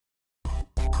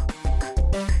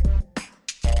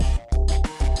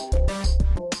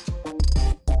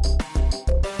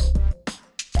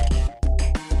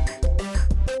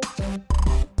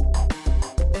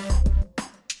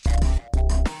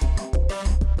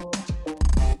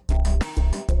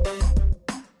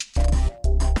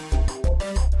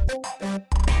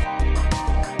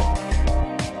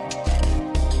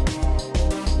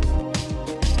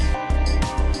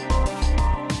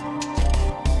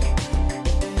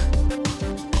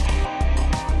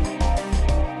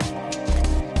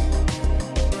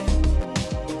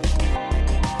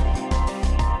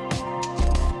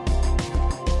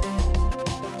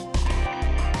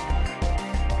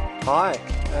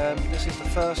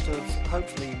first of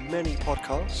hopefully many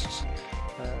podcasts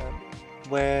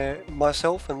where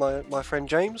myself and my friend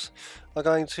James are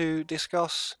going to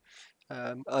discuss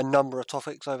a number of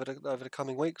topics over the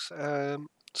coming weeks.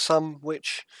 Some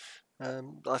which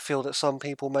I feel that some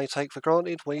people may take for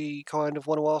granted. We kind of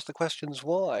want to ask the questions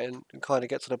why and kind of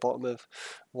get to the bottom of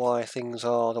why things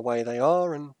are the way they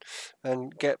are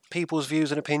and get people's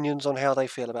views and opinions on how they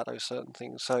feel about those certain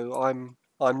things. So I'm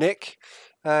Nick,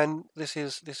 and this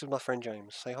is my friend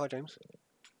James. Say hi, James.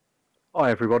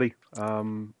 Hi, everybody.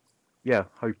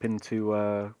 Hoping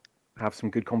to have some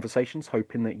good conversations.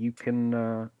 Hoping that you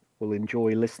will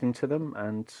enjoy listening to them,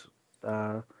 and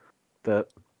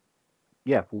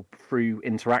through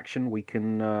interaction we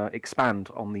can expand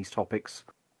on these topics.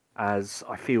 As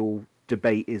I feel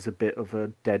debate is a bit of a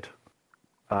dead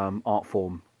art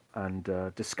form, and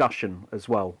discussion as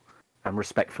well, and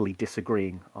respectfully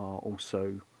disagreeing are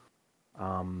also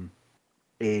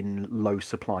in low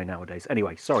supply nowadays.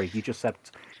 Anyway, sorry, you just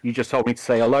told me to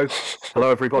say hello. Hello,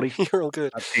 everybody. You're all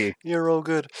good. You're all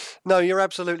good. No, you're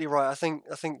absolutely right. I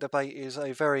think debate is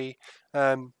a very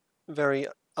very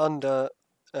under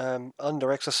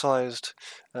exercised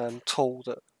tool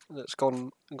that's gone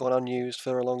unused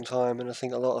for a long time, and I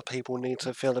think a lot of people need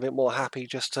to feel a bit more happy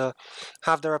just to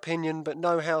have their opinion, but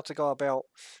know how to go about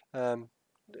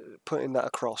putting that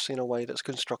across in a way that's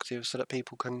constructive, so that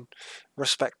people can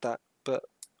respect that, but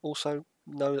also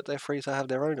know that they're free to have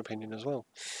their own opinion as well.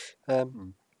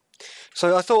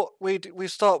 So I thought we'd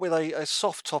start with a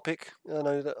soft topic. I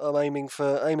know that I'm aiming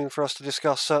for us to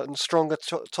discuss certain stronger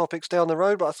topics down the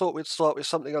road, but I thought we'd start with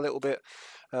something a little bit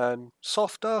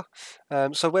softer.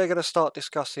 So we're going to start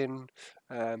discussing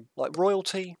like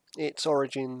royalty, its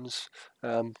origins,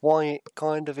 why it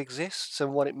kind of exists,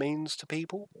 and what it means to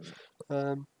people.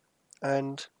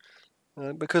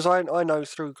 Because I know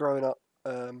through growing up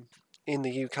in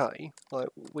the UK, like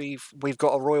we've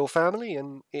got a royal family,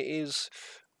 and it is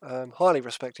highly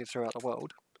respected throughout the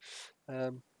world.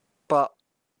 But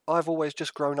I've always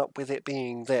just grown up with it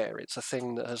being there. It's a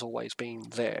thing that has always been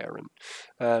there,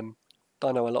 and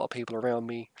I know a lot of people around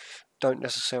me don't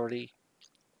necessarily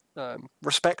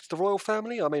respect the royal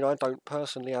family. I mean, I don't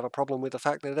personally have a problem with the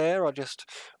fact they're there.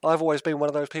 I've always been one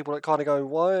of those people that kind of go,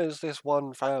 why is this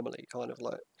one family kind of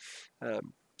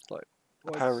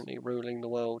apparently ruling the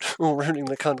world or ruling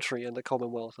the country and the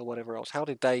Commonwealth or whatever else? How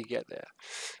did they get there?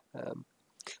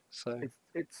 So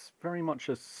it's very much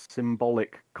a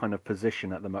symbolic kind of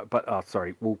position at the moment. But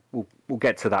sorry, we'll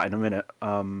get to that in a minute.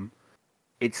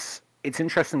 It's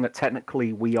interesting that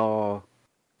technically we are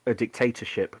a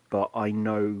dictatorship, but I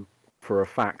know for a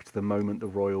fact the moment the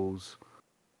royals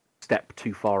step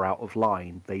too far out of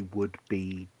line, they would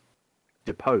be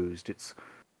deposed.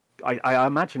 I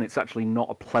imagine it's actually not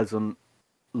a pleasant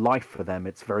life for them.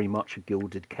 It's very much a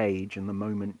gilded cage, and the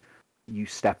moment you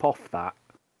step off that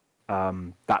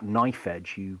knife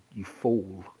edge, you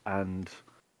fall. And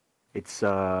it's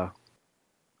for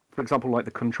example, like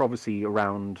the controversy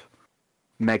around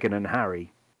Meghan and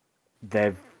Harry.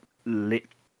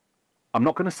 I'm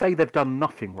not going to say they've done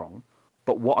nothing wrong,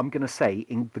 but what I'm going to say,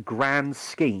 in the grand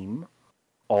scheme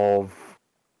of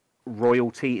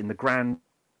royalty, in the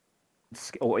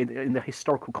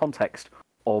historical context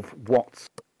of what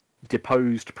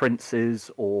deposed princes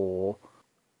or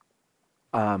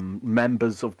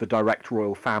members of the direct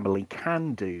royal family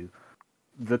can do,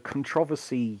 the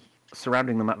controversy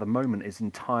surrounding them at the moment is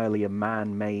entirely a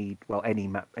man-made. Well, any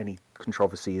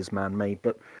controversy is man-made,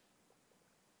 but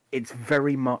it's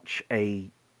very much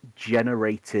a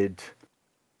generated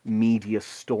media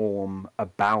storm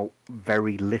about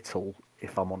very little.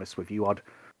 If I'm honest with you,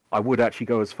 I would actually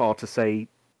go as far to say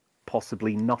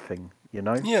possibly nothing. You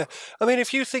know? Yeah, I mean,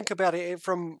 if you think about it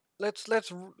from let's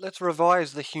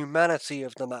revise the humanity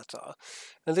of the matter.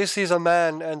 And this is a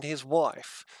man and his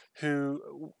wife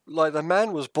who, like, the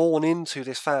man was born into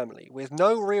this family with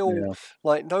no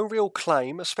real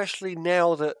claim, especially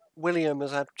now that William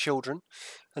has had children,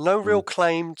 and no real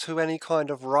claim to any kind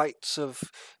of rights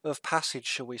of passage,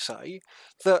 shall we say,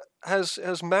 that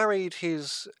has married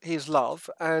his love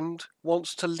and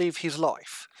wants to live his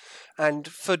life, and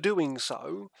for doing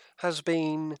so has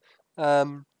been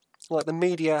like the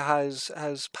media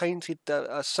has painted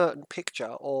a certain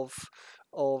picture of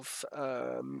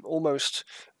almost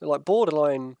like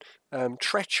borderline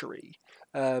treachery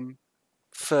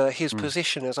for his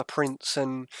position as a prince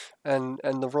and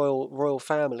the royal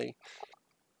family.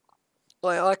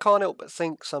 Like, I can't help but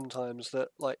think sometimes that,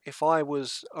 like, if I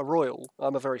was a royal,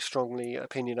 I'm a very strongly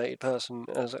opinionated person,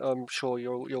 as I'm sure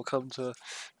you'll come to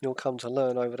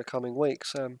learn over the coming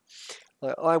weeks.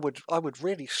 Like, I would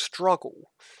really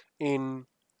struggle in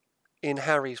in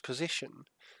Harry's position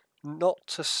not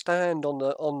to stand on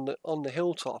the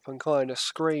hilltop and kind of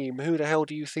scream, "Who the hell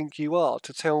do you think you are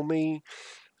to tell me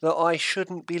that I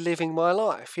shouldn't be living my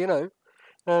life?" You know.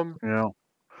 Yeah.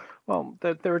 Well,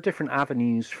 there are different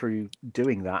avenues through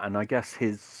doing that, and I guess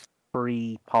his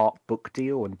 3-part book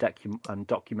deal and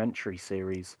documentary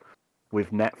series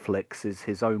with Netflix is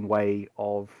his own way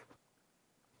of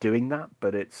doing that.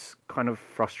 But it's kind of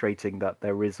frustrating that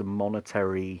there is a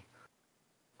monetary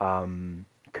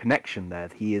connection there.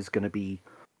 He is going to be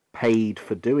paid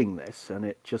for doing this, and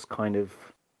it just kind of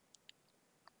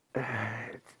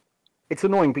it's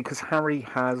annoying because Harry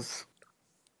has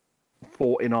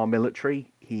fought in our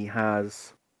military. He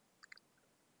has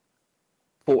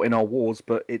fought in our wars,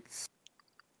 but it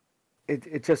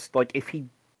just like if he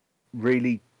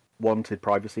really wanted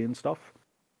privacy and stuff,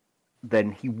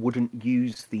 then he wouldn't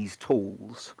use these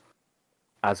tools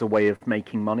as a way of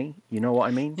making money. You know what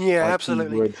I mean? Yeah, like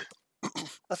absolutely. He would...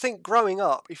 I think growing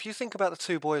up, if you think about the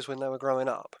two boys when they were growing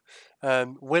up,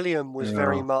 William was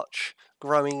very much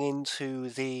growing into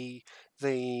the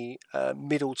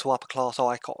middle to upper class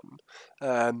icon,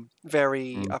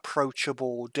 very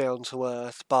approachable, down to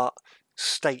earth, but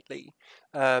stately,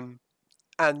 and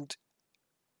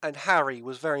Harry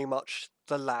was very much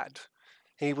the lad.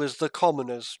 He was the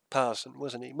commoner's person,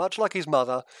 wasn't he? Much like his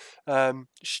mother.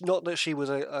 Not that she was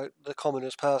the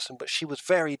commoner's person, but she was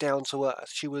very down to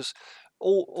earth. She was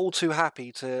all too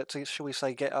happy to shall we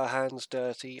say, get her hands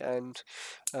dirty and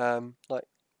like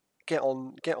get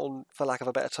on, for lack of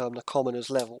a better term, the commoner's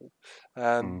level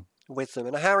with them.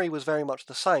 And Harry was very much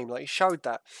the same. Like, he showed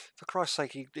that. For Christ's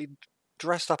sake, he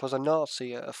dressed up as a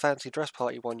Nazi at a fancy dress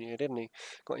party one year, didn't he?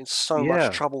 Got in so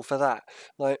much trouble for that.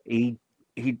 Like, he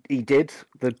did.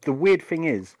 The weird thing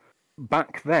is,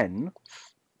 back then,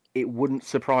 it wouldn't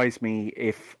surprise me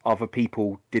if other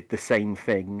people did the same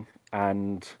thing.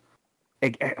 And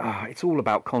it's all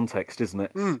about context, isn't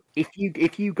it?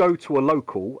 If you go to a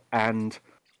local and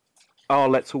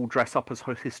let's all dress up as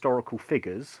historical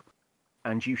figures,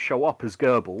 and you show up as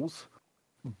Goebbels,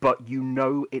 but you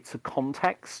know it's a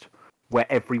context where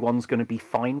everyone's going to be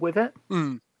fine with it,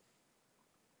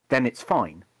 then it's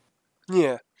fine.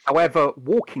 Yeah. However,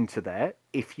 walking to there,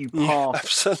 if you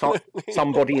pass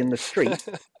somebody in the street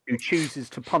who chooses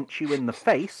to punch you in the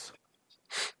face,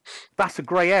 that's a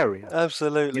grey area.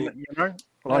 Absolutely. You know?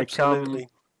 Like, absolutely.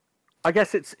 I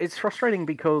guess it's frustrating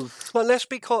because... But let's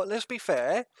be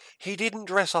fair. He didn't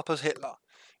dress up as Hitler.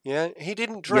 Yeah, he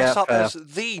didn't dress up as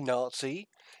the Nazi.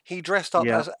 He dressed up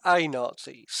as a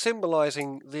Nazi,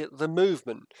 symbolising the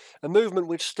movement, a movement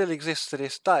which still exists to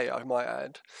this day, I might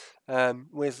add.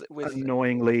 With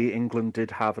Annoyingly, England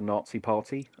did have a Nazi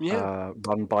party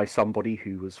run by somebody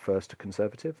who was first a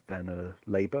Conservative, then a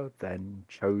Labour, then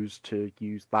chose to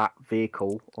use that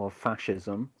vehicle of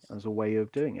fascism as a way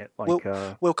of doing it. Like,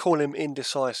 we'll call him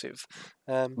indecisive.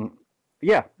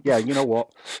 Yeah, you know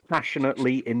what?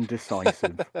 Passionately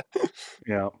indecisive.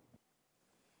 Yeah.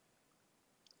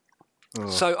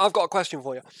 So I've got a question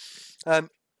for you.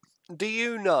 Do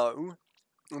you know,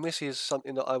 and this is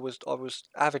something that I was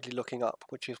avidly looking up,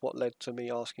 which is what led to me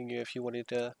asking you if you wanted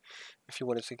to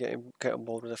get on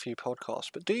board with a few podcasts.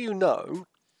 But do you know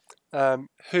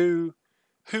who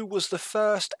was the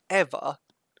first ever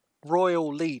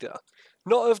royal leader?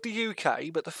 Not of the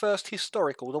UK, but the first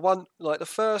historical, the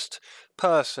first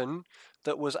person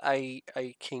that was a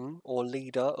king or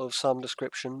leader of some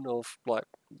description of like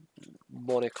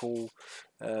monarchical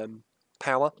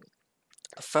power.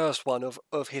 The first one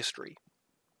of history.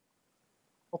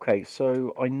 Okay,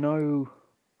 so I know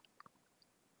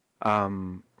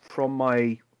from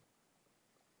my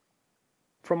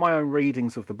own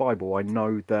readings of the Bible, I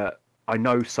know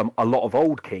a lot of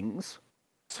old kings,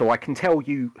 so I can tell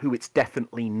you who it's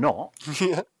definitely not.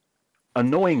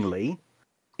 Annoyingly,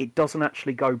 it doesn't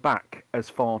actually go back as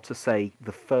far to say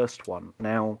the first one.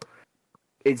 Now,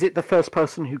 is it the first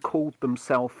person who called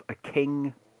themselves a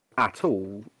king at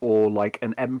all, or like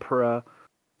an emperor?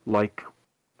 Like,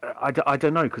 I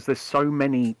don't know, because there's so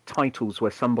many titles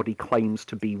where somebody claims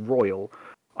to be royal.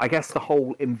 I guess the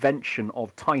whole invention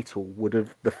of title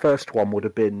the first one would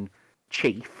have been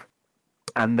chief,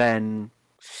 and then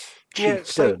chieftain.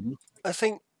 So I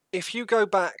think if you go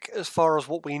back as far as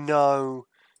what we know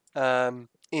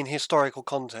in historical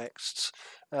contexts,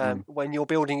 when you're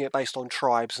building it based on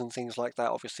tribes and things like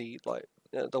that, obviously, like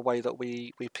the way that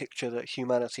we picture that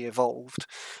humanity evolved,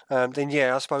 then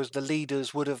I suppose the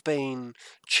leaders would have been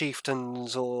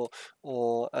chieftains or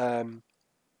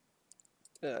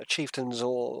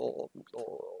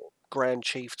grand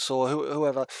chiefs or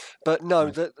whoever. But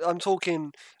no, I'm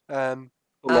talking an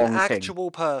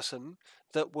actual person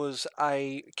that was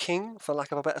a king, for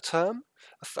lack of a better term,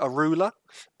 a ruler,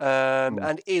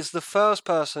 and is the first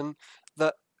person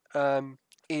that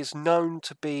is known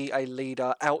to be a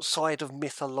leader outside of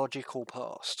mythological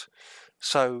past.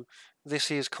 So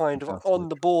this is kind of on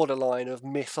the borderline of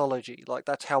mythology, like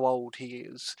that's how old he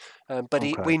is. But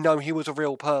we know he was a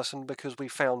real person because we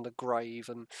found the grave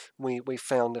and we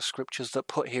found the scriptures that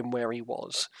put him where he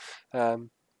was. Do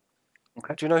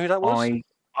you know who that was?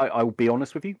 I will be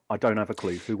honest with you, I don't have a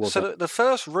clue. Who was it? So the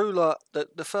first ruler,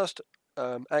 the first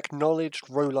acknowledged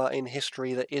ruler in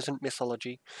history that isn't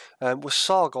mythology was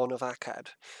Sargon of Akkad.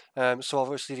 So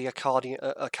obviously the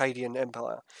Akkadian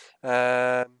Empire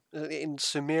in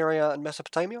Sumeria and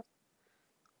Mesopotamia.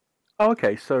 Oh,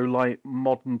 okay, so like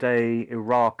modern day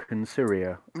Iraq and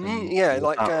Syria. Yeah,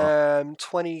 like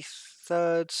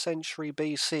 23rd century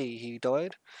BC he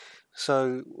died.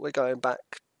 So we're going back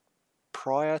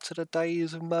prior to the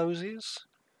days of Moses.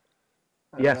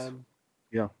 Yes.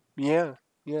 Yeah.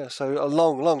 So a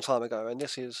long time ago, and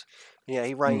this is,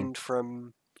 he reigned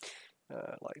from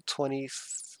like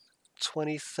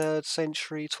 23rd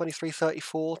century,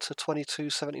 2334 to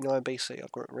 2279 BC.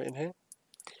 I've got it written here.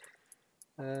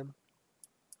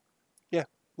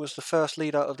 Was the first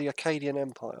leader of the Akkadian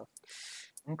Empire.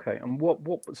 Okay, and what?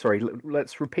 Sorry,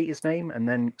 let's repeat his name, and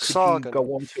then could Sargon. you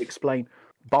go on to explain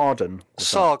Barden?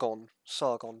 Sargon.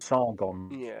 Sargon.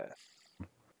 Yeah.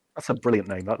 That's a brilliant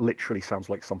name. That literally sounds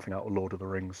like something out of Lord of the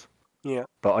Rings. Yeah.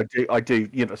 But I do.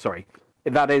 Sorry,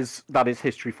 that is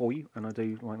history for you, and I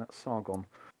do like that. Sargon.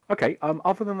 Okay.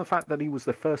 Other than the fact that he was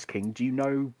the first king, do you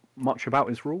know much about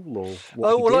his rule or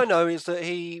what he did? All I know is that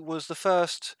he was the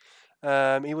first.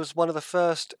 He was one of the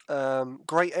first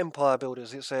great empire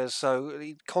builders, it says. So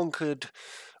he conquered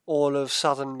all of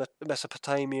southern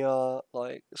Mesopotamia,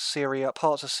 like Syria,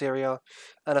 parts of Syria,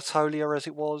 Anatolia as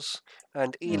it was,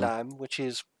 and Elam, which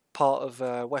is part of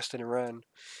western Iran.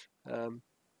 That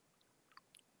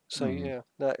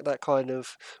kind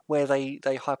of where they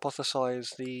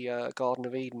hypothesize the Garden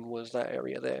of Eden was that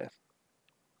area there.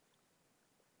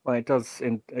 Well, it does,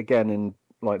 in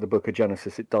like the Book of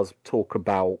Genesis, it does talk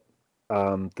about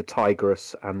the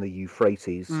Tigris and the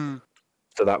Euphrates. So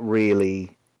that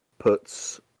really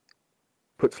puts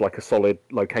like a solid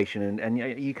location in, and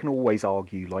you can always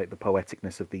argue like the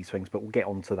poeticness of these things, but we'll get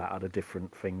onto that at a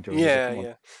different thing during the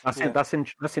different one.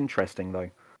 That's interesting though.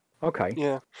 Okay.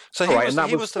 Yeah. So he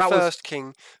was the first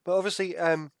king, but obviously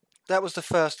that was the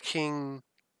first king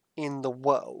in the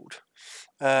world.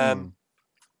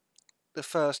 The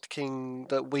first king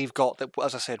that we've got that,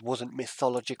 as I said, wasn't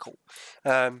mythological.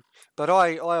 But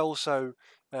I also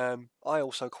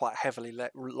quite heavily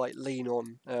lean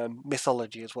on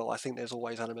mythology as well. I think there's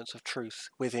always elements of truth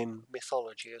within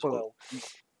mythology as well.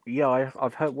 Yeah,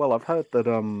 I've heard that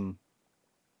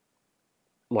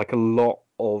like a lot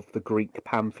of the Greek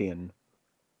pantheon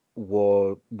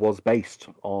was based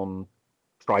on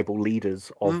tribal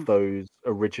leaders of those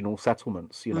original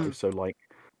settlements. So like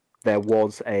there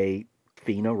was a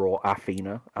Athena or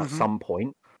Athena at some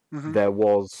point. There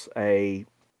was a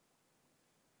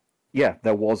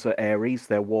Ares.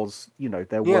 There was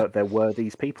there were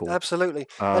these people. Absolutely.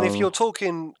 And if you're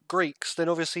talking Greeks, then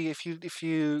obviously if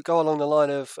you go along the line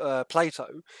of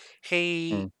Plato,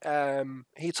 he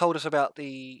told us about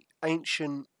the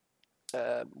ancient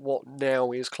what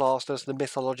now is classed as the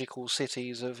mythological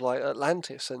cities of like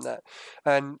Atlantis and that.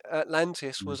 And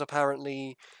Atlantis was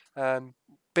apparently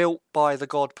built by the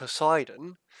god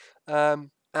Poseidon,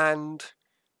 and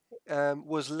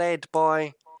was led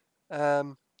by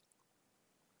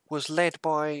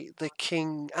the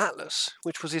king Atlas,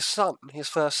 which was his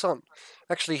first son.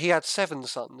 Actually, he had 7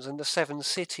 sons, and the 7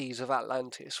 cities of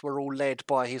Atlantis were all led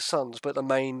by his sons, but the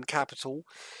main capital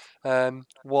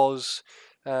was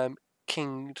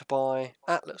kinged by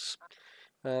Atlas.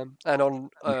 And on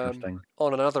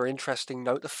another interesting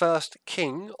note, the first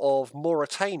king of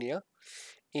Mauritania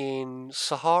in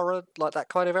Sahara, like that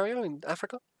kind of area in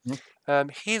Africa,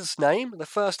 his name, the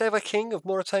first ever king of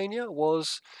Mauritania,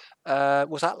 was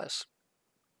Atlas.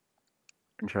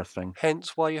 Interesting.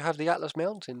 Hence why you have the Atlas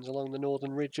Mountains along the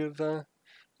northern ridge of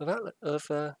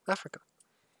Africa.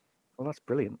 Well, that's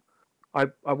brilliant. I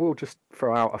will just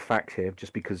throw out a fact here,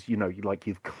 just because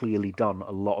you've clearly done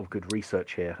a lot of good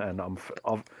research here, and I'm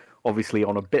obviously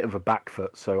on a bit of a back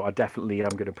foot, so I definitely am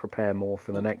going to prepare more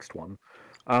for the next one.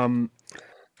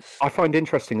 I find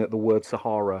interesting that the word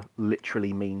Sahara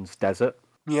literally means desert.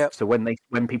 Yeah. So when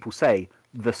people say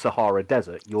the Sahara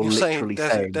Desert, you're literally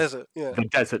saying desert. Yeah. The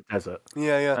desert.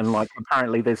 Yeah. And like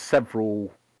apparently there's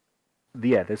several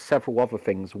other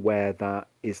things where that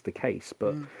is the case,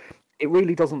 but it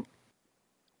really doesn't.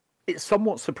 It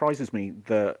somewhat surprises me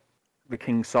that the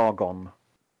King Sargon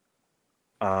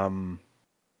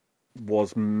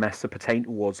was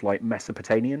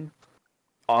Mesopotamian,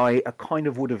 I kind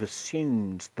of would have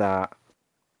assumed that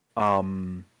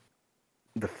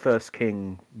the first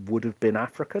king would have been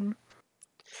African,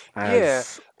 Yeah,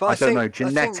 as but I don't know, I think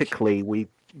genetically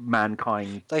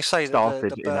mankind they say that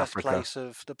started in Africa.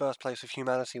 the birthplace of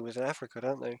humanity was in Africa,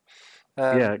 don't they?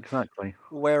 Yeah, exactly.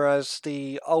 Whereas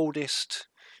the oldest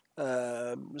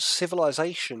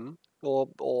civilization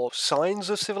or signs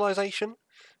of civilization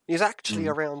is actually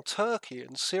Mm. around Turkey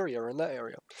and Syria and that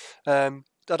area.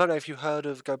 I don't know if you heard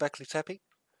of Göbekli Tepe.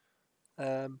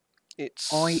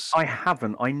 It's I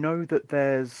haven't. I know that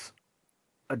there's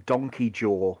a donkey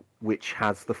jaw which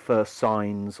has the first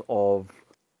signs of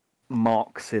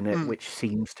marks in it, mm, which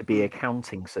seems to be a mm,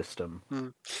 counting system.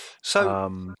 mm. So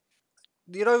Um,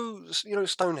 you know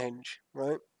Stonehenge,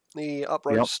 right? The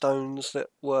upright yep. stones that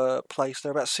were placed,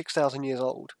 they're about 6,000 years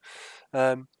old.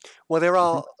 Well,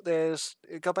 Hmm. there's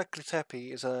Göbekli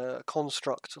Tepe is a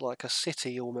construct, like a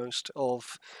city almost,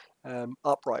 of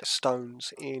upright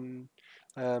stones in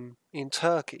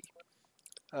Turkey.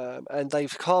 And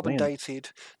they've carbon Brilliant.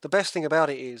 dated. The best thing about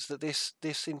it is that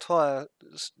this entire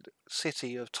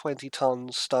city of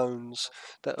 20-ton stones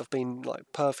that have been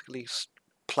like perfectly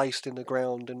placed in the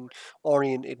ground and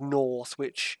oriented north,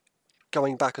 which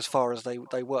going back as far as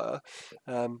they were,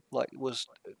 like was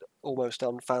almost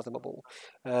unfathomable,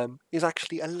 is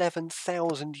actually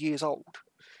 11,000 years old.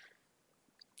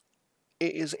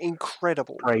 It is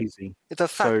incredible. Crazy. The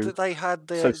fact So, that they had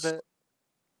so, the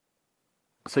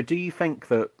so, do you think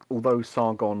that although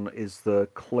Sargon is the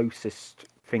closest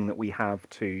thing that we have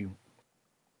to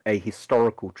a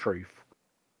historical truth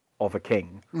of a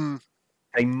king, mm,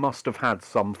 they must have had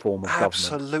some form of government?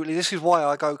 absolutely, this is why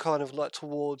I go kind of like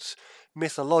towards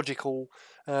mythological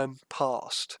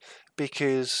past,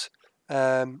 because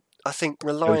I think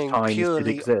Those relying times did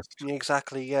purely exist.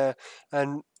 exactly, yeah,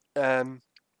 and I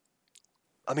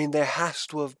mean there has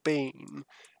to have been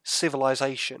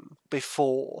civilization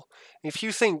before. If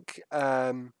you think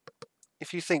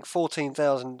if you think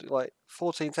 14,000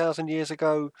 years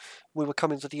ago, we were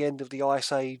coming to the end of the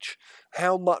ice age.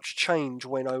 How much change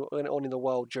went on in the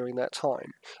world during that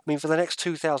time? I mean, for the next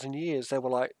 2,000 years, there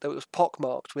was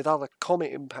pockmarked with other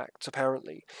comet impacts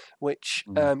apparently, which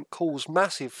Mm. caused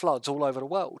massive floods all over the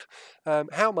world.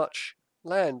 How much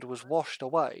land was washed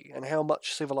away, and how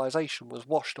much civilization was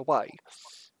washed away?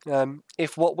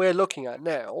 If what we're looking at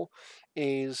now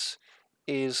is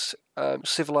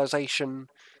civilization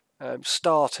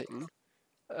starting,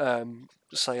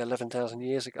 say 11,000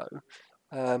 years ago,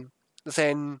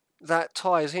 then that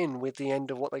ties in with the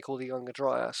end of what they call the Younger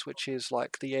Dryas, which is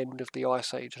like the end of the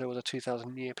Ice Age. There was a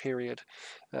 2,000-year period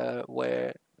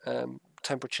where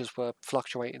temperatures were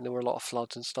fluctuating, there were a lot of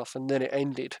floods and stuff, and then it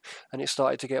ended and it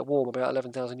started to get warm about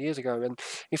 11,000 years ago. And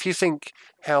if you think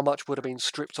how much would have been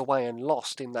stripped away and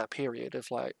lost in that period of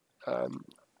like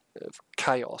of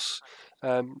chaos,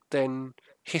 then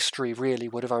history really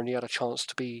would have only had a chance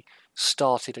to be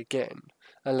started again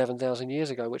 11,000 years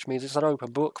ago, which means it's an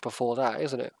open book before that,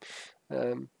 isn't it?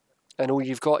 And all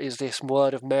you've got is this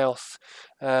word of mouth.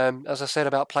 As I said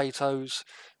about Plato's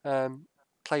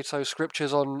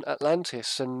scriptures on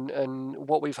Atlantis, and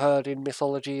what we've heard in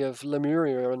mythology of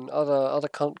Lemuria and other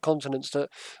continents that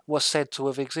were said to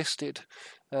have existed.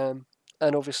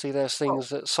 And obviously, there's things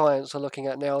that science are looking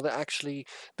at now that actually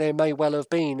there may well have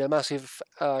been a massive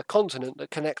continent that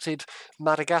connected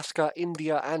Madagascar,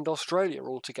 India, and Australia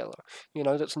all together. You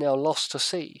know, that's now lost to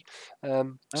sea.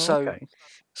 Oh, okay.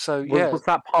 So Was yeah, was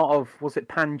that part of? Was it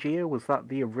Pangaea? Was that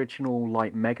the original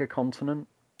like mega continent?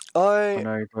 I I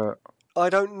know that. I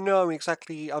don't know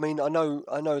exactly. I mean, I know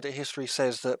that history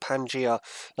says that Pangaea,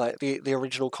 like the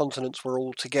original continents, were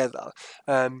all together.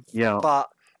 Yeah. But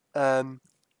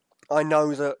I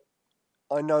know that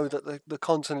the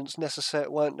continents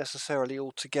weren't necessarily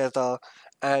all together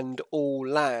and all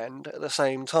land at the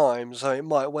same time. So it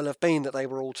might well have been that they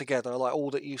were all together. Like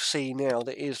all that you see now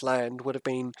that is land would have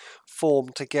been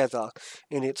formed together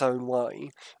in its own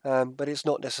way. But it's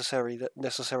not necessarily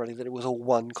that it was all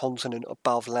one continent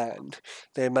above land.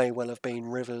 There may well have been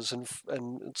rivers and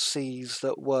seas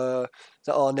that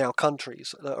are now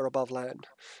countries that are above land.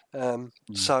 Mm.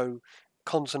 So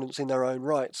continents in their own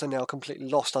rights are now completely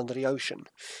lost under the ocean,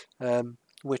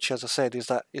 which, as I said,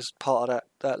 is part of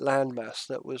that landmass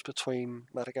that was between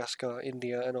Madagascar,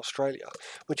 India, and Australia,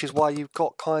 which is why you've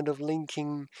got kind of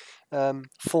linking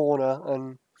fauna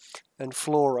and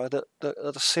flora that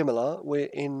are similar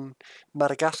in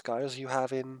Madagascar as you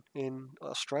have in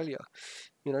Australia.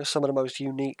 You know, some of the most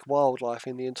unique wildlife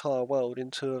in the entire world in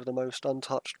two of the most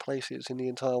untouched places in the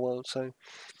entire world. So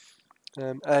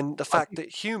And the fact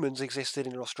that humans existed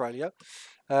in Australia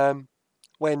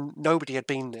when nobody had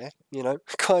been there,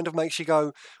 kind of makes you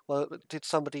go, well, did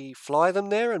somebody fly them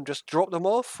there and just drop them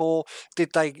off, or did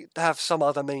they have some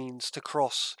other means to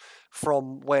cross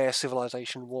from where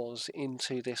civilization was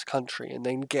into this country and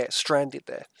then get stranded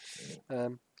there?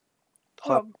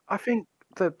 Well, I think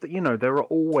that there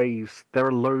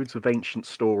are loads of ancient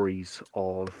stories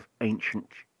of ancient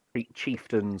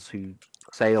chieftains who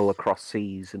sail across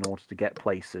seas in order to get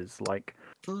places. Like,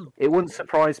 it wouldn't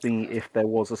surprise me if there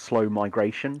was a slow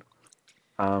migration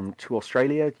to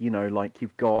Australia. Like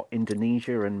you've got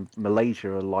Indonesia and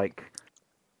Malaysia are like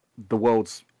the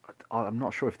world's. I'm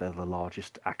not sure if they're the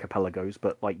largest archipelagos,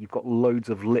 but like you've got loads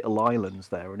of little islands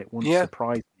there, and it wouldn't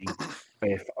surprise me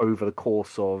if over the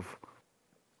course of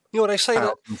they say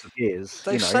thousands of years.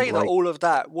 that all of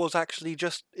that was actually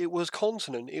it was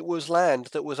continent, it was land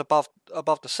that was above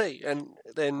the sea, and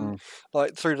then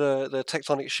like through the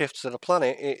tectonic shifts of the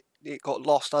planet, it got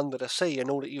lost under the sea, and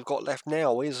all that you've got left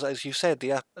now is, as you said,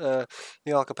 the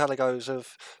archipelagos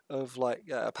of like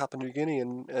Papua New Guinea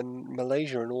and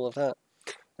Malaysia and all of that.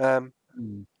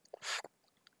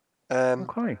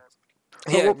 Okay.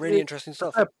 Yeah, well, really interesting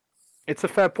stuff. It's a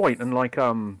fair point, and like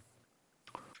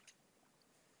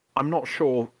I'm not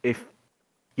sure if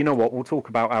we'll talk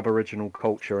about Aboriginal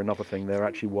culture. Another thing, they're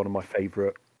actually one of my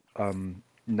favourite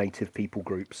native people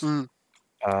groups.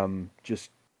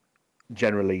 Just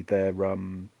generally, their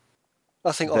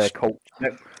I think their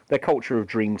culture of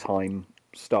Dreamtime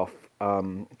stuff,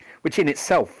 which in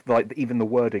itself, like even the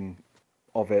wording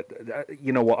of it,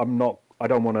 I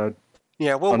don't want to.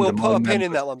 Yeah, we'll put a pin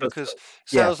in that one because it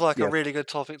sounds like a really good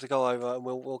topic to go over, and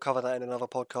we'll cover that in another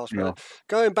podcast. But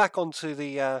going back onto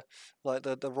the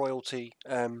the royalty,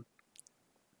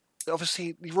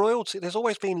 obviously the royalty. There's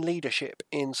always been leadership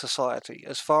in society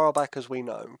as far back as we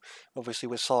know. Obviously,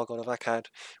 with Sargon of Akkad,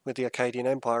 with the Akkadian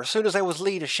Empire, as soon as there was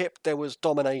leadership, there was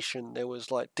domination. There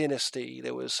was like dynasty.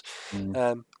 There was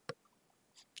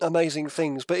amazing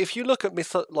things. But if you look at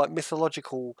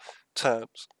mythological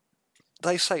terms.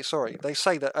 They say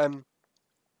that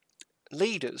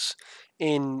leaders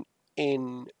in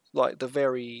like the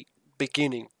very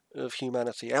beginning of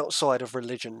humanity, outside of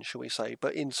religion, shall we say,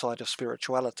 but inside of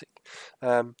spirituality,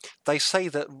 they say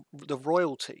that the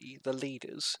royalty, the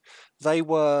leaders, they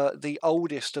were the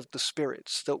oldest of the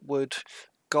spirits that would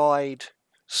guide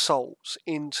souls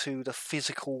into the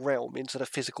physical realm, into the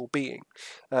physical being,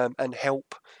 and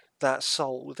help that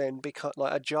soul then become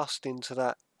adjust into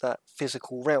that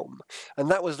physical realm, and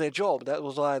that was their job. That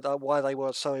was why they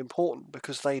were so important,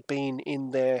 because they'd been in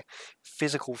their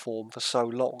physical form for so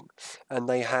long, and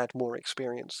they had more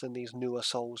experience than these newer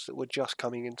souls that were just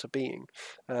coming into being,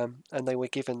 and they were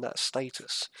given that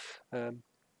status.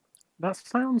 That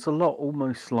sounds a lot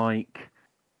almost like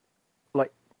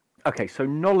okay, so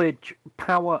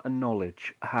power and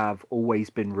knowledge have always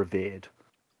been revered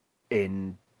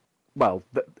in. Well,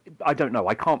 I don't know.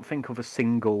 I can't think of a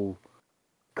single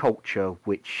culture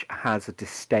which has a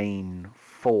disdain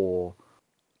for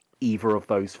either of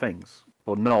those things,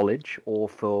 for knowledge or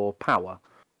for power.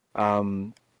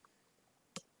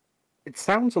 It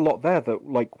sounds a lot there that,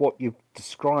 like what you've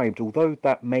described, although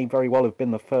that may very well have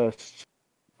been the first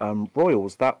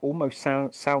royals, that almost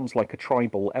sounds like a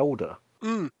tribal elder.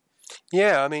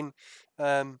 Yeah, I mean,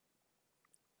 I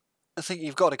think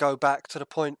you've got to go back to the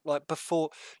point like before.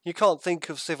 You can't think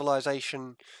of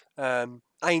civilization,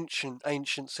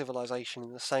 ancient civilization,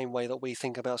 in the same way that we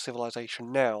think about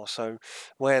civilization now. So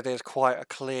where there's quite a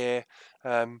clear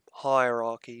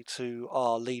hierarchy to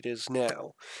our leaders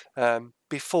now.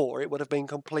 Before, it would have been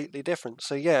completely different.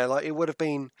 So yeah, like it would have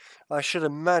been. I should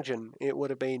imagine it would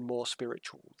have been more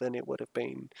spiritual than it would have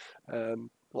been.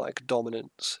 Like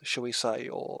dominance, shall we say,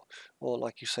 or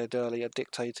like you said earlier,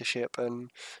 dictatorship,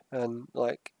 and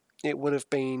like it would have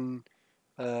been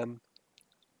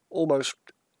almost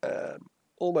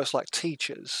like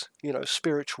teachers,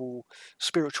 spiritual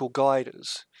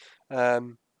guiders,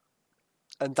 and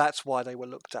that's why they were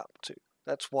looked up to.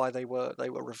 That's why they were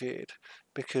revered,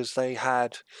 because they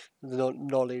had the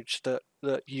knowledge that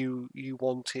you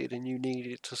wanted and you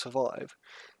needed to survive,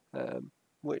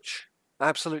 which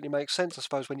absolutely makes sense, I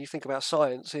suppose, when you think about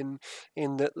science in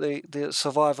the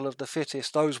survival of the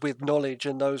fittest. Those with knowledge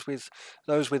and those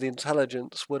with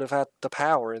intelligence would have had the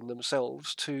power in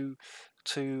themselves to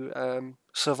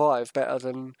survive better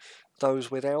than those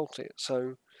without it.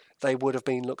 So they would have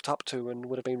been looked up to and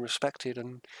would have been respected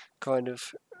and kind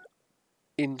of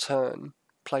in turn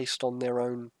placed on their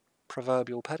own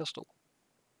proverbial pedestal.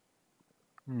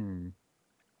 No,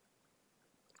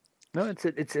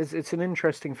 it's an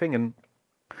interesting thing, and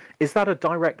Is that a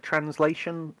direct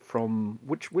translation from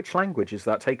which language is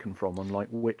that taken from? On like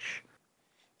which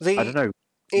I don't The know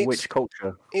it's which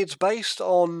culture? it's based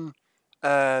on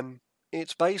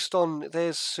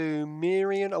there's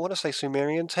Sumerian, I want to say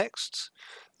Sumerian texts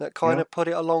that kind Yeah. of put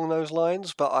it along those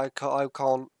lines, but I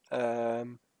can't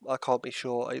be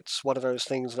sure. It's one of those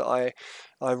things that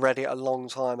I read it a long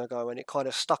time ago and it kind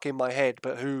of stuck in my head,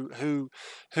 but who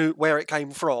where it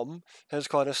came from has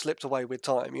kind of slipped away with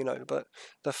time, you know. But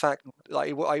the fact, like,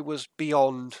 it was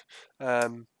beyond.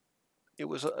 It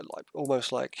was like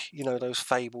almost like, you know, those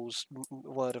fables,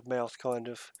 word of mouth kind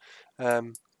of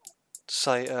um,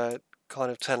 say kind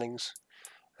of tellings.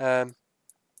 Um,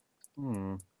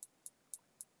 Hmm.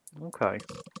 Okay.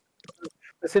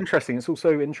 It's interesting. It's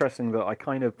also interesting that I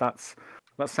kind of that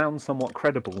sounds somewhat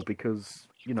credible because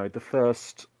you know the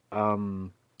first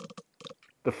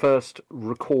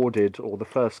recorded or the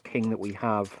first king that we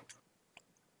have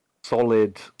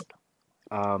solid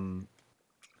um,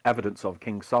 evidence of,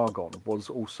 King Sargon, was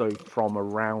also from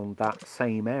around that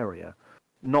same area,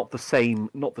 not the same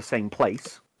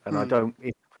place. And I hmm. don't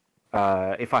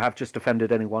if I have just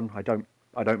offended anyone, I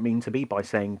don't mean to be by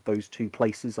saying those two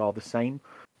places are the same.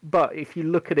 But if you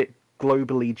look at it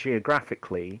globally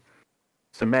geographically,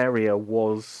 Samaria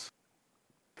was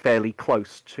fairly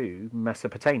close to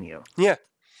Mesopotamia. Yeah,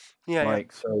 yeah, yeah.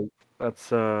 Like so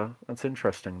that's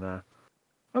interesting there.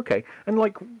 Okay. And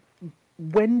like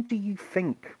when do you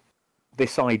think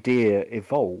this idea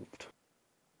evolved?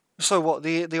 So what,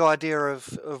 the idea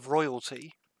of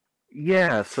royalty?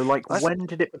 Yeah, so like I th- when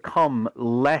did it become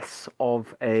less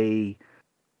of a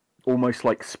almost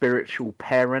like spiritual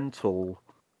parental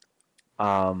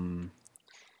um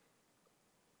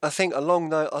I think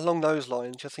along those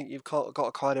lines, I think you've got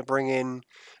to kind of bring in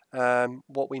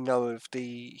what we know of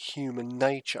the human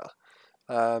nature.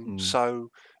 mm, So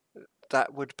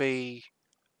that would be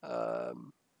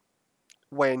um,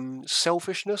 when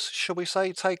selfishness, shall we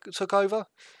say, took over,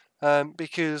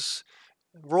 because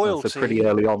so pretty royalty.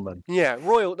 early on then. Yeah,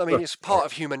 royal. I mean, it's Sorry. part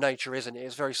of human nature, isn't it?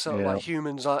 It's very Yeah. like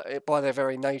humans are, by their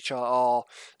very nature, are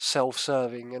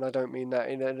self-serving, and I don't mean that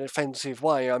in an offensive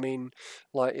way. I mean,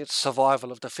 like, it's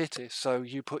survival of the fittest. So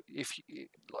you put if you,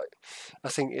 like, I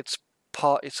think it's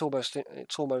part. It's almost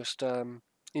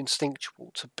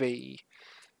instinctual to be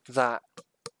that.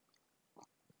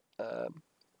 Um,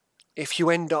 if you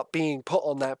end up being put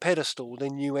on that pedestal,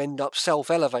 then you end up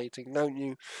self-elevating, don't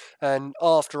you? And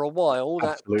after a while,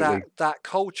 Absolutely. that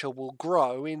culture will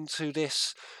grow into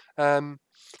this. Um,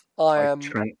 I Like am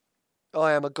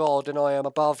I am a god and I am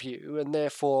above you, and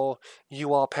therefore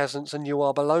you are peasants and you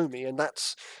are below me, and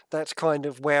that's kind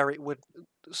of where it would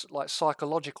like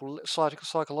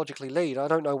psychologically lead. I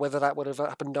don't know whether that would have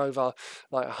happened over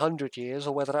like 100 years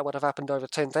or whether that would have happened over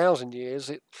 10,000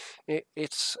 years.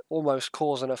 It's almost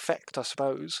cause and effect, I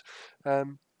suppose,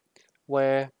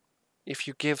 where if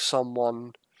you give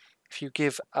someone, if you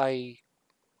give a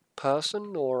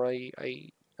person or a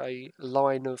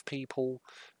line of people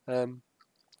um,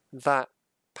 that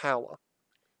power,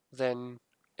 then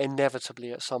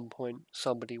inevitably at some point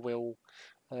somebody will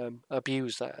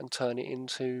abuse that and turn it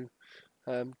into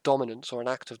dominance or an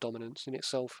act of dominance in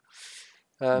itself.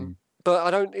 Um, mm, but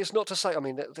I don't. It's not to say. I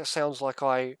mean, that sounds like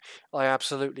I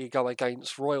absolutely go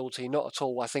against royalty. Not at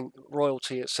all. I think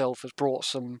royalty itself has brought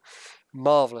some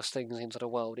marvelous things into the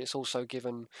world. It's also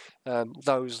given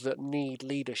those that need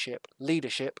leadership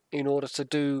in order to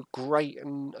do great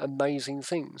and amazing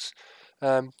things.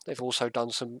 They've also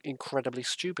done some incredibly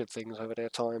stupid things over their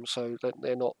time, so that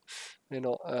they're not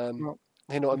well,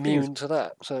 they're not the thing is immune to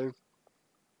that. So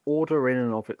order in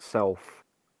and of itself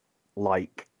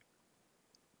like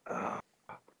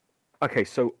okay,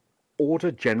 so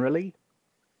order generally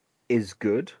is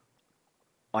good,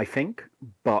 I think,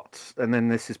 but and then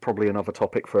this is probably another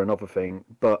topic for another thing,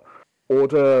 but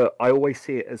order I always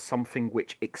see it as something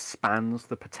which expands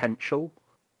the potential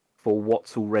for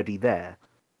what's already there.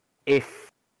 If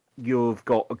you've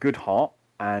got a good heart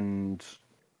and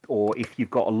or if you've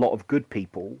got a lot of good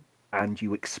people and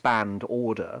you expand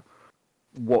order,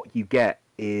 what you get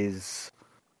is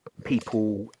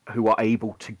people who are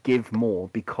able to give more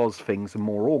because things are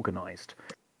more organized.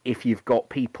 If you've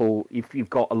got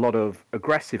a lot of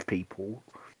aggressive people,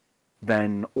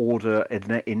 then order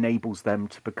enables them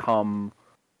to become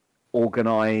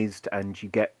organized, and you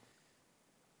get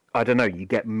I don't know, you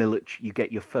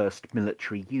get your first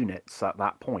military units at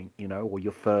that point, you know, or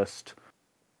your first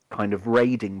kind of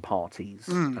raiding parties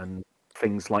mm, and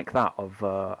things like that of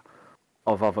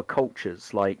other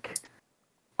cultures. Like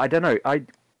I don't know, I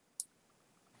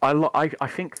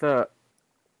think that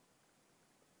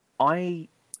I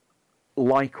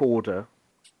like order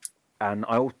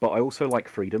but I also like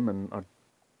freedom, and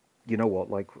you know what?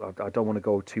 Like, I don't want to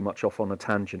go too much off on a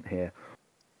tangent here.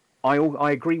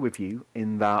 I agree with you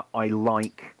in that I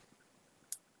like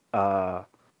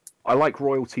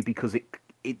royalty because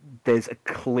there's a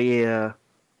clear.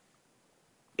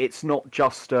 It's not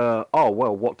just oh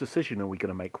well, what decision are we going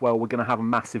to make? Well, we're going to have a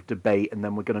massive debate, and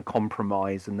then we're going to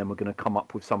compromise, and then we're going to come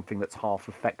up with something that's half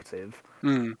effective.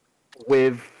 Mm.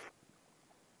 With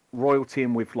royalty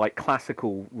and with like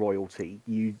classical royalty,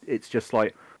 it's just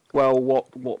like, well,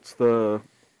 what's the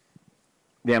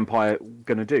empire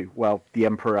going to do? Well, the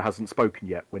emperor hasn't spoken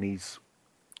yet.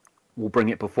 We'll bring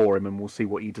it before him, and we'll see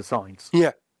what he decides.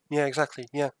 Yeah, exactly.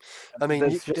 Yeah, I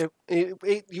mean,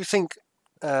 you think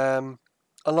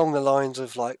along the lines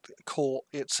of like court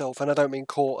itself, and I don't mean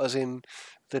court as in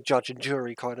the judge and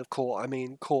jury kind of court. I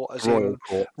mean court as in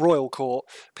royal court.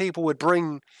 People would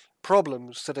bring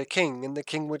problems to the king, and the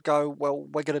king would go, "Well,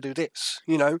 we're going to do this,"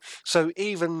 you know. So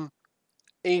even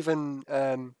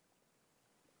when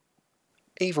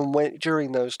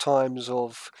during those times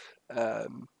of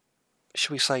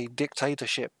should we say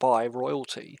dictatorship by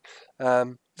royalty,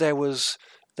 there was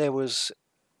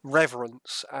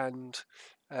reverence and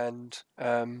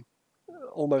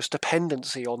almost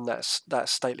dependency on that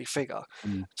stately figure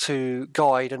to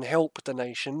guide and help the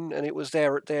nation, and it was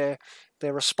their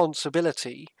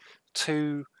responsibility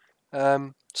to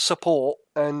support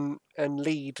and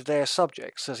lead their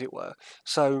subjects, as it were.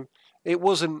 So it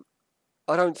wasn't.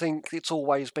 I don't think it's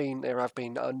always been. There have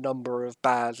been a number of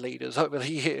bad leaders over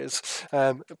the years,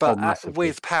 but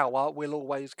with power will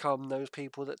always come those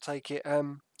people that take it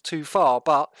too far.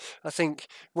 But I think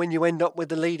when you end up with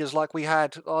the leaders like we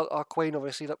had, our Queen,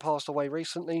 obviously, that passed away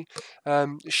recently,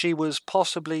 she was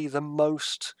possibly the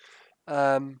most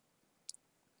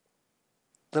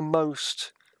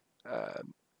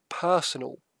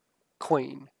personal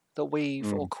Queen that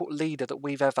we've or leader that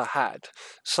we've ever had.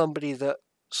 Somebody that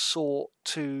sought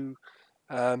to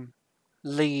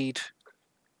lead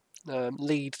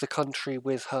the country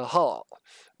with her heart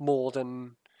more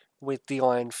than with the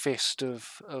iron fist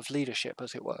of leadership,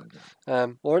 as it were,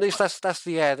 or at least that's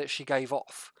the air that she gave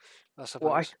off, I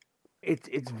suppose. Well,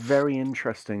 it's very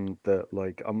interesting that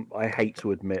like I hate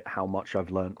to admit how much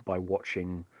I've learnt by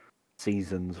watching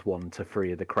seasons 1 to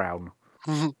 3 of The Crown.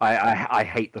 I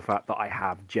hate the fact that I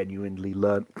have genuinely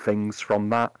learnt things from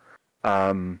that.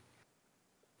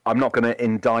 I'm not going to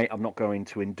indict, I'm not going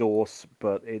to endorse,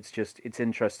 but it's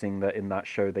interesting that in that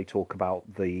show they talk about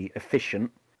the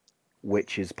efficient,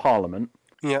 which is Parliament,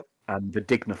 and the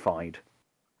dignified,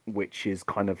 which is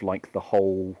kind of like the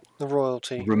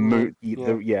royalty,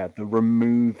 the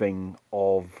removing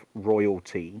of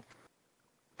royalty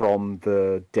from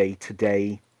the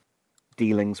day-to-day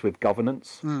dealings with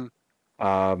governance.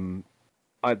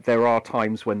 There are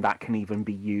times when that can even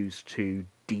be used to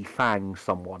defang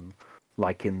someone,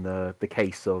 like in the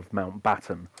case of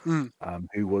Mountbatten,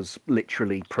 who was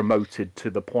literally promoted to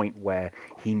the point where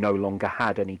he no longer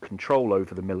had any control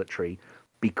over the military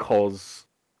because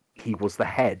he was the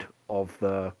head of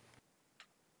the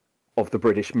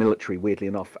British military, weirdly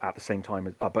enough, at the same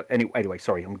time. But anyway,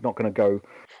 sorry, I'm not going to go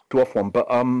off one. But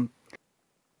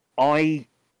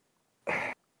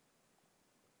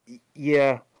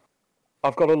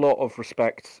I've got a lot of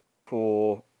respect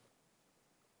for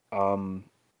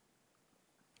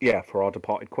for our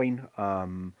departed Queen.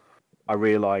 I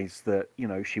realise that,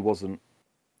 she wasn't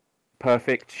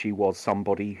perfect. She was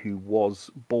somebody who was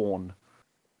born.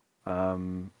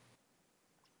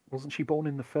 Wasn't she born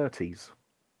in the 30s?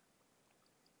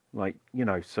 Like,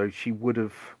 so she would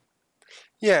have.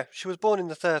 Yeah, she was born in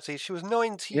the 30s. She was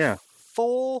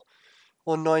 94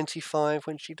 or 95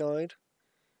 when she died.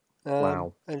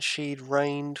 Wow. And she'd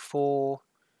reigned for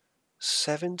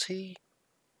 70.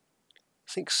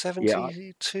 I think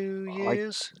 72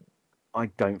 years. I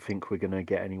don't think we're going to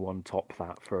get anyone top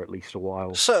that for at least a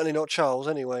while. Certainly not Charles,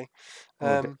 anyway.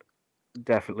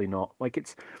 Definitely not. Like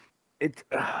it's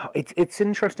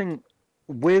interesting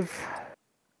with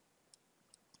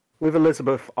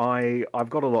Elizabeth. I've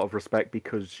got a lot of respect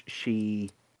because the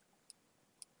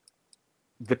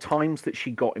times that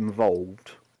she got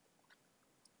involved,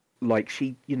 like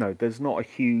there's not a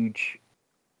huge.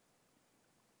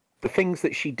 The things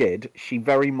that she did, she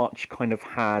very much kind of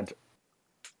had.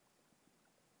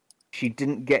 She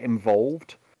didn't get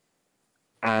involved,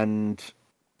 and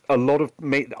a lot of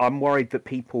I'm worried that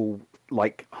people,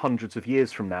 like hundreds of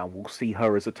years from now, will see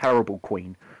her as a terrible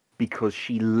queen because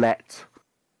she let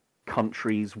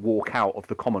countries walk out of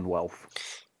the Commonwealth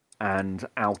and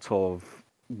out of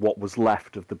what was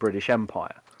left of the British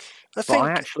Empire. I But I think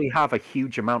actually have a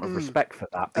huge amount of respect for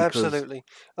that, because absolutely.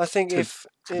 I think to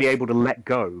be able to let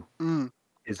go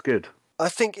is good. I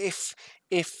think if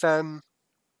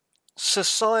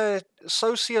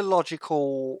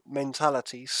sociological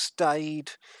mentality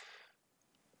stayed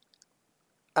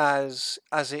as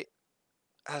it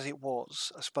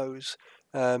was, I suppose,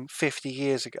 50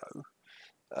 years ago,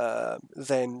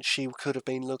 then she could have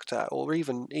been looked at, or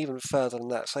even further than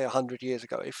that, say 100 years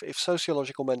ago. If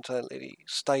sociological mentality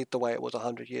stayed the way it was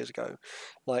 100 years ago,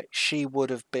 like, she would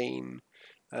have been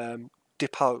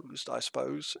deposed, I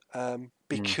suppose,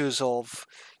 because of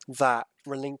that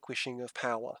relinquishing of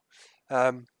power.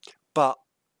 But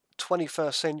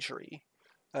 21st century,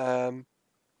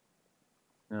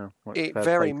 it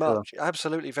very much,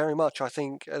 absolutely, very much. I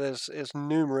think there's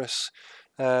numerous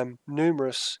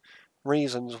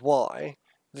reasons why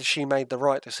she made the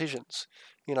right decisions.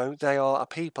 You know, they are a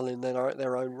people in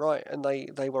their own right, and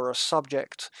they were a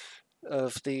subject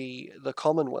of the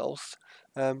Commonwealth,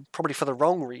 probably for the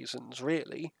wrong reasons,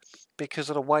 really, because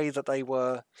of the way that they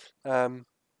were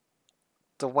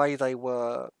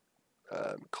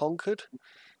conquered.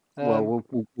 Well,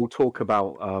 we'll talk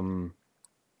about.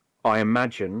 I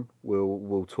imagine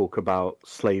we'll talk about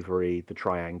slavery, the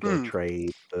triangular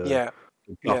trade, the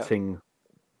gutting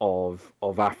of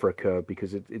Africa,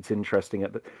 because it's interesting.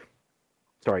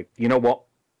 Sorry, you know what?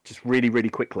 Just really, really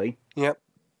quickly. Yep.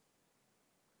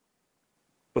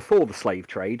 Before the slave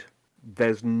trade,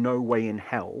 there's no way in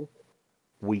hell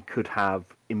we could have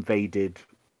invaded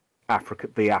Africa,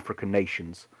 the African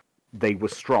nations. They were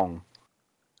strong.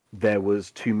 There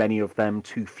was too many of them,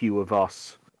 too few of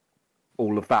us,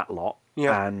 all of that lot.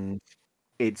 Yep. And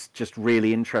it's just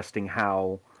really interesting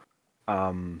how,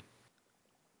 you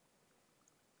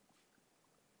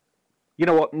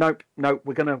know what? No,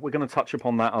 we're gonna touch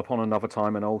upon that upon another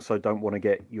time, and I also don't want to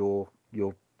get your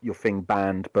thing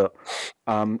banned, but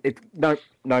okay.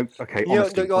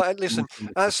 Honestly, listen.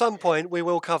 At some point, we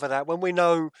will cover that when we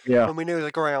know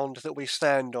the ground that we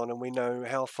stand on, and we know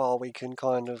how far we can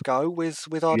kind of go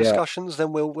with our discussions.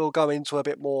 Then we'll go into a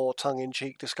bit more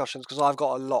tongue-in-cheek discussions, because I've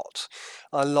got a lot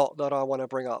that I want to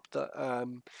bring up. That,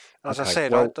 as I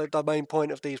said, the main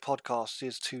point of these podcasts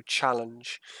is to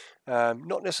challenge,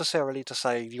 not necessarily to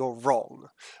say you're wrong,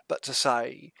 but to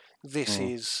say this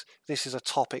is a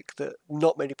topic that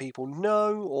not many people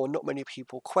know, or not many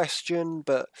people question,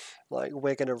 but like,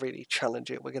 we're going to really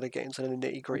challenge it. We're going to get into the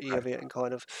nitty-gritty of it, and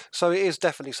kind of, so it is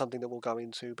definitely something that we'll go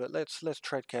into, but let's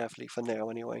tread carefully for now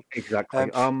anyway. Exactly.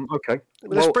 Okay.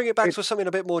 Let's bring it back to something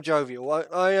a bit more jovial.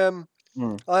 I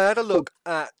had a look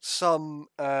at some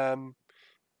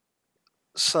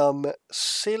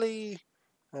silly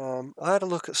I had a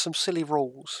look at some silly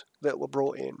rules that were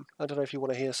brought in. I don't know if you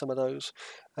want to hear some of those.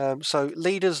 So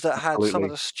leaders that had some of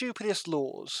the stupidest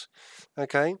laws.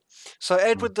 Okay, so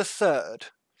Edward III.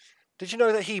 Did you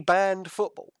know that he banned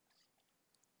football?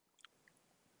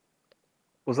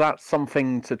 Was that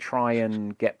something to try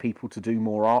and get people to do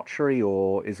more archery,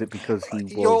 or is it because he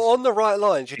was... You're on the right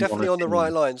lines. You're definitely on the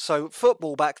right lines. So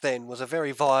football back then was a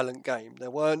very violent game.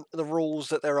 There weren't the rules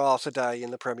that there are today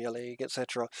in the Premier League,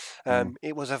 etc.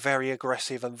 It was a very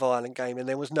aggressive and violent game, and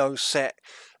there was no set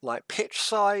like pitch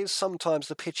size. Sometimes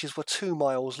the pitches were 2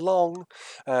 miles long,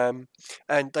 and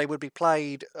they would be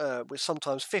played with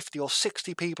sometimes 50 or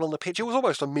 60 people on the pitch. It was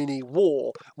almost a mini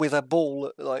war with a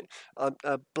ball, like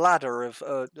a bladder of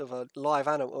a live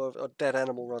animal, or a dead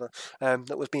animal rather,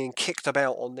 that was being kicked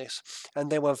about on this,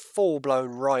 and there were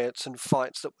full-blown riots and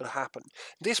fights that would happen.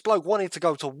 This bloke wanted to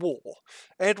go to war.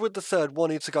 Edward III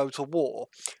wanted to go to war,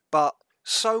 but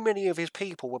so many of his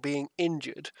people were being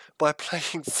injured by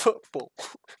playing football.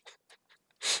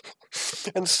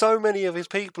 And so many of his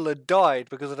people had died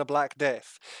because of the Black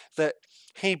Death that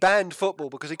he banned football,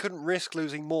 because he couldn't risk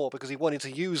losing more, because he wanted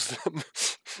to use them.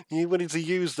 He wanted to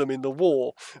use them in the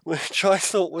war, which I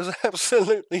thought was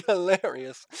absolutely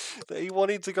hilarious. That he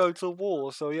wanted to go to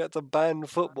war, so he had to ban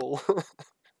football.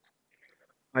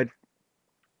 I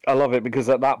love it, because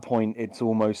at that point it's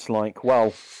almost like,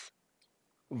 well,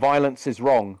 violence is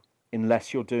wrong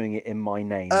unless you're doing it in my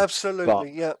name. Absolutely, but,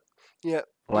 yeah.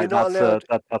 Like, that's a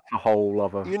whole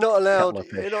other. You're not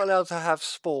allowed to have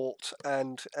sport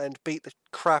and beat the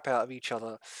crap out of each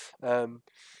other,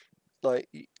 like,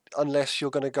 unless you're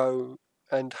going to go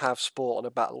and have sport on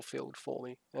a battlefield for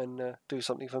me and do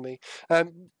something for me.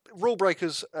 Rule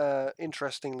breakers,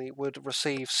 interestingly, would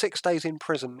receive 6 days in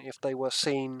prison if they were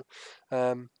seen.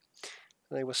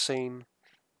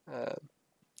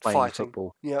 Playing fighting.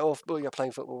 Football. Yeah, or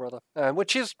playing football rather,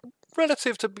 which is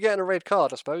relative to getting a red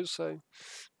card, I suppose. So,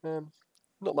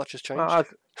 not much has changed.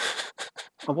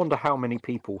 I wonder how many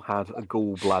people had a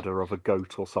gallbladder of a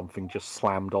goat or something just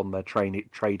slammed on their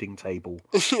trading table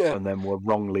Yeah, and then were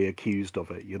wrongly accused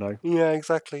of it, yeah,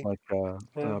 exactly. Like,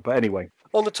 Yeah. but anyway,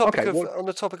 On the topic okay, of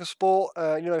what sport,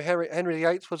 Henry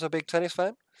VIII was a big tennis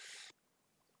fan.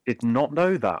 did not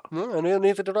know that. No, and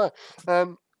neither did I.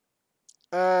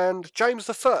 And James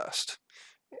the First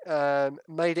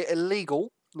made it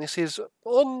illegal. This is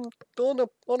on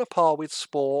a par with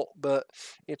sport, but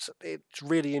it's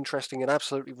really interesting and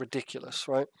absolutely ridiculous,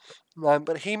 right?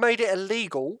 But he made it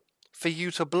illegal for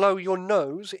you to blow your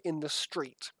nose in the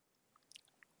street.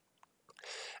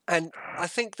 And I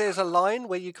think there's a line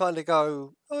where you kind of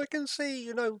go, I can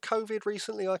see, COVID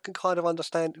recently, I can kind of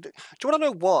understand. Do you want to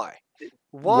know why?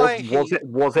 Was Why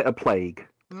was he? it a plague?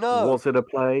 No, Was it a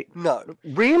plague? no,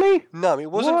 Really? no.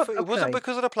 It wasn't. What? It wasn't Okay.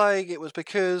 because of the plague. It was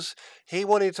because he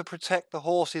wanted to protect the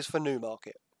horses for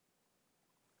Newmarket.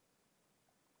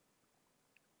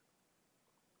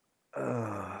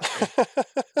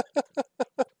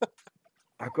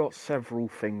 I've got several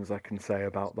things I can say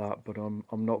about that, but I'm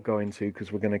not going to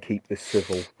because we're going to keep this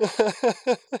civil.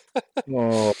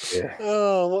 Oh yeah.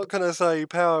 Oh, what can I say?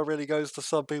 Power really goes to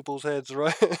some people's heads,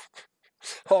 right?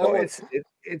 Well,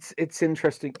 it's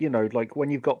interesting, like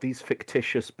when you've got these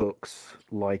fictitious books,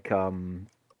 like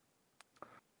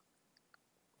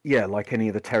like any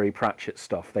of the Terry Pratchett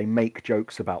stuff, they make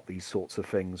jokes about these sorts of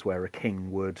things where a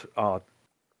king would, a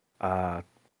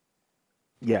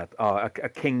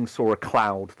king saw a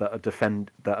cloud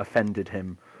that offended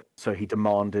him, so he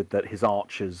demanded that his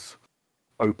archers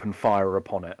open fire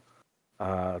upon it.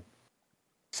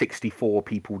 64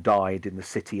 people died in the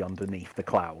city underneath the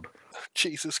cloud.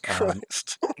 Jesus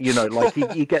Christ. Like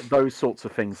you get those sorts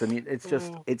of things, and it's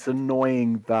just it's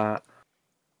annoying that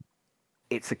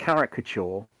it's a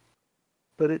caricature,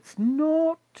 but it's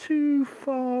not too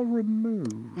far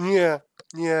removed. Yeah,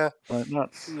 yeah. Like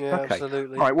that's Yeah, okay.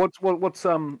 absolutely. All right,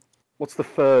 what's the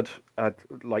third?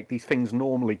 Like these things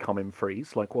normally come in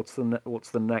threes. Like what's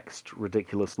the next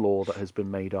ridiculous law that has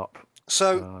been made up?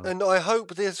 So, and I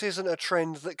hope this isn't a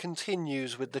trend that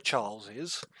continues with the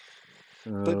Charleses,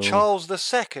 but Charles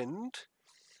II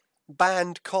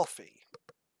banned coffee.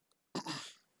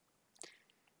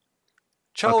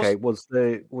 Okay, was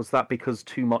that because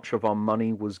too much of our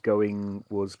money was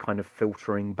kind of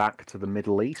filtering back to the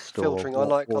Middle East? Filtering. I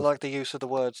like the use of the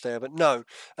words there, but no,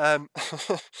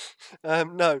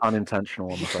 no.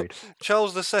 Unintentional, I'm afraid.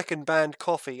 Charles II banned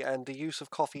coffee and the use of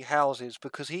coffee houses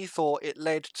because he thought it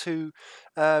led to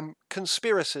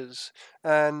conspiracies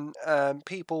and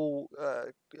people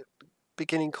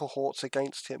beginning cohorts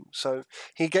against him. So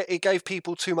he gave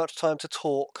people too much time to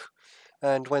talk.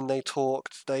 And when they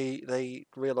talked, they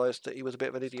realised that he was a bit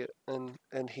of an idiot, and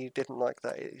he didn't like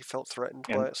that. He felt threatened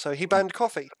by it, so he banned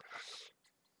coffee.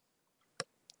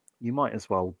 You might as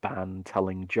well ban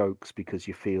telling jokes because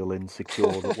you feel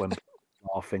insecure that when people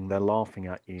are laughing, they're laughing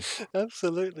at you.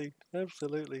 Absolutely.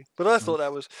 But I thought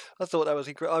that was I thought that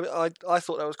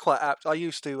was quite apt. I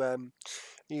used to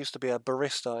be a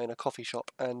barista in a coffee shop,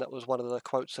 and that was one of the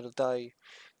quotes of the day.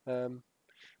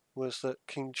 Was that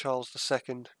King Charles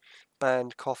II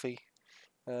banned coffee?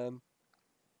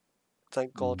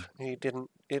 Thank God it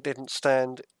didn't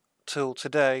stand till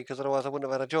today, because otherwise I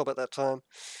wouldn't have had a job at that time.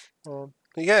 But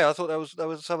yeah, I thought that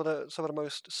was some of the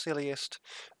most silliest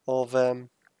of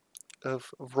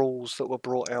rules that were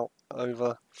brought out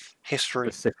over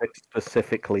history.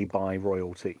 Specifically by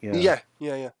royalty. Yeah.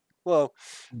 Yeah. Well,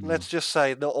 let's just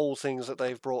say not all things that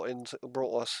they've brought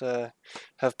us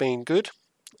have been good.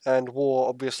 And war,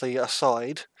 obviously,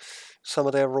 aside, some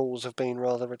of their rules have been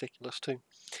rather ridiculous too.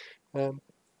 Well,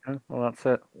 that's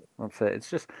it.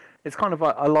 It's kind of,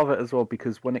 I love it as well,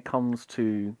 because when it comes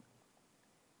to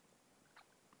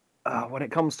war, when it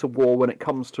comes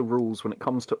to rules, when it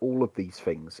comes to all of these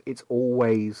things, it's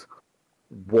always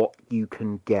what you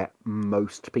can get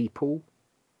most people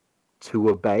to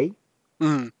obey,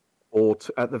 or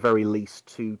at the very least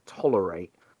to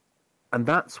tolerate. And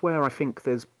that's where I think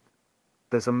there's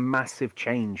a massive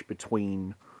change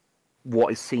between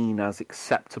what is seen as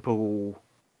acceptable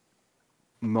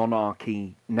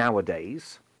monarchy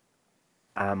nowadays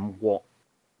and what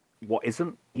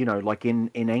isn't. Like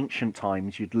in ancient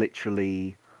times, you'd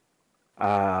literally you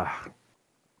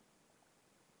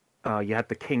had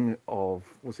the king of,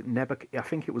 was it I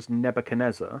think it was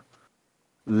Nebuchadnezzar,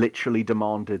 literally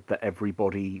demanded that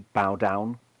everybody bow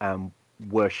down and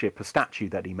worship a statue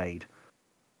that he made.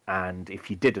 And if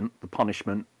you didn't, the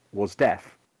punishment was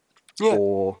death. Yeah.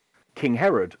 Or King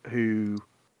Herod, who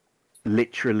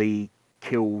literally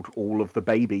killed all of the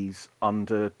babies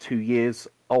under 2 years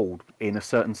old in a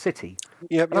certain city.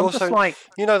 Yeah, And I'm just like,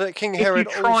 you know that King if you Herod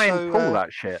try and pull also,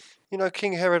 that shit, you know,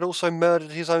 King Herod also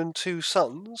murdered his own 2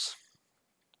 sons.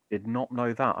 did not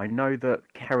know that. I know that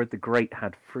Herod the Great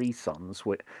had 3 sons,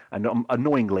 and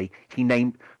annoyingly, he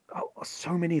named. Oh,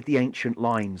 so many of the ancient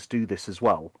lines do this as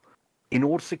well. In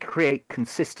order to create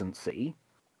consistency,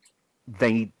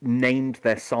 they named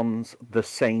their sons the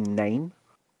same name,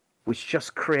 which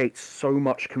just creates so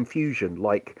much confusion.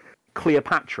 Like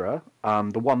Cleopatra,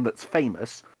 the one that's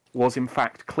famous, was in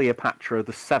fact Cleopatra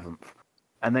the Seventh.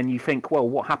 And then you think, well,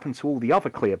 what happened to all the other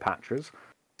Cleopatras?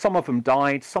 Some of them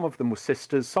died, some of them were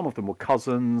sisters, some of them were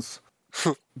cousins,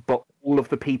 but all of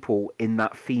the people in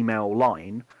that female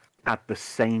line had the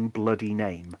same bloody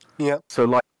name. Yeah.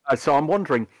 So I'm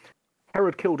wondering,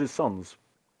 Herod killed his sons.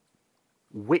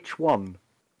 Which one?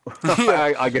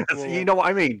 Yeah. I guess Yeah, you know what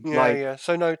I mean. Yeah.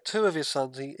 So no, 2 of his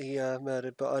sons he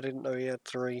murdered, but I didn't know he had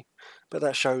 3. But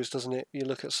that shows, doesn't it? You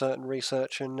look at certain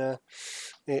research and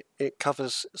it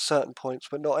covers certain points,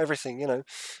 but not everything. You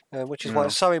know, which is why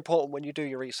it's so important when you do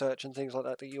your research and things like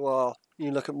that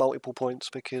you look at multiple points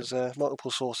because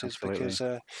multiple sources Absolutely. because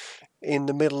in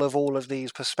the middle of all of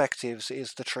these perspectives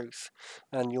is the truth,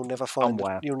 and you'll never find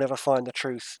the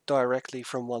truth directly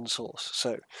from one source.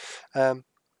 So.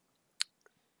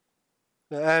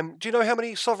 Do you know how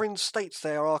many sovereign states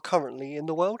there are currently in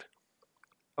the world?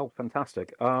 Oh,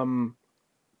 fantastic.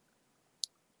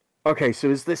 Okay, so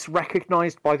is this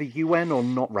recognized by the UN or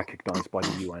not recognized by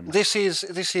the UN? This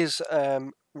is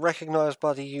recognised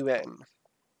by the UN.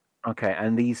 Okay,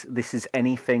 and this is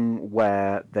anything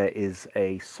where there is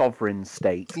a sovereign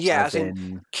state, Yeah, as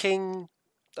in King,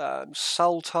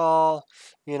 Sultan,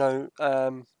 you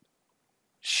know,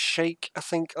 Sheikh, I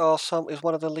think, is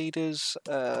one of the leaders.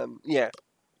 Yeah.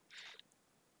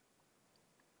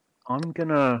 I'm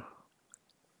gonna.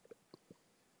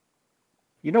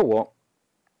 You know what?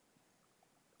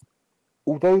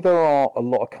 Although there are a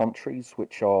lot of countries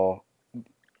which are.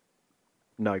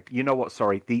 No, you know what?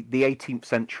 Sorry, the 18th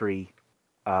century.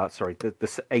 Sorry, the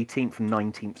 18th and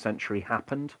 19th century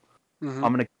happened. Mm-hmm.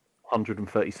 I'm gonna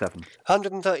 137.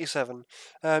 137.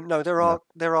 No, there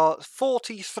are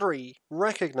 43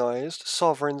 recognised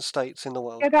sovereign states in the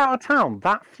world. Get out of town!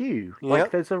 That few. Yep.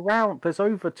 Like there's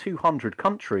over 200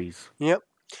 countries. Yep.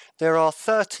 There are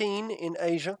 13 in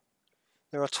Asia.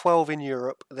 There are 12 in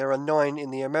Europe. There are 9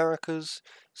 in the Americas,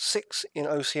 6 in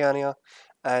Oceania,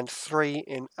 and 3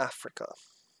 in Africa.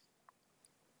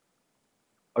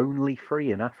 Only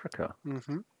 3 in Africa.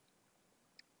 Mm-hmm.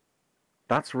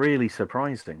 That's really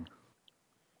surprising.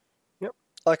 Yep.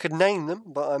 I could name them,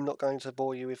 but I'm not going to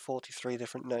bore you with 43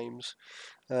 different names.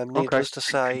 Needless to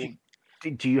say...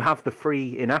 Do you have the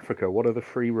 3 in Africa? What are the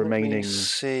 3 remaining...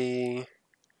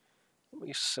 Let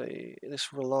me see.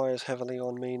 This relies heavily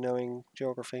on me knowing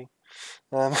geography.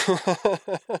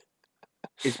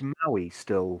 Is Maui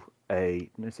still a...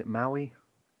 Is it Maui?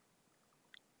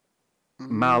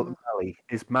 Mali.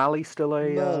 Is Mali still a...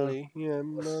 Mali, yeah,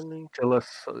 Mali.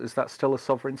 Is that still a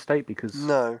sovereign state? Because...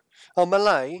 No. Oh,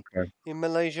 Malay? Okay. In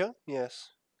Malaysia, yes.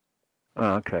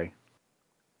 Oh, okay.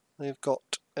 They've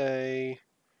got a...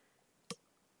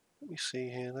 Let me see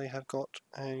here. They have got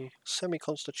a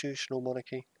semi-constitutional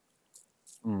monarchy.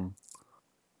 Mm.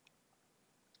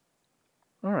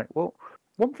 All right. Well,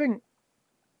 one thing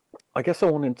I guess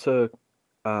I wanted to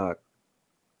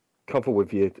cover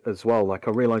with you as well. Like,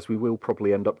 I realise we will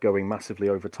probably end up going massively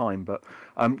over time, but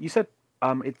you said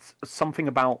it's something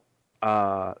about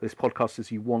this podcast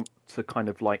is you want to kind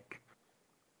of like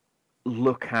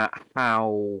look at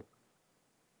how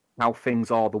things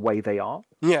are the way they are.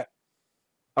 Yeah.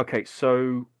 Okay,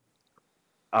 so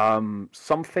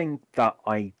something that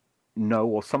I know,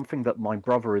 or something that my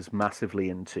brother is massively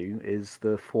into, is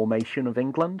the formation of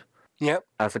England. Yep.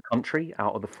 As a country,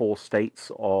 out of the 4 states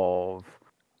of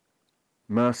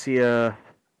Mercia,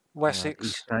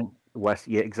 Wessex,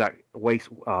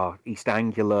 East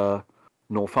Anglia,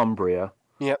 Northumbria.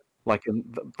 Yep. Like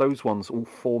those ones all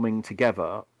forming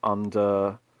together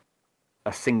under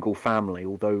a single family.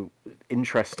 Although,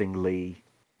 interestingly,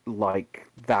 like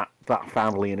that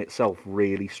family in itself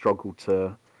really struggled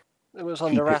to. It was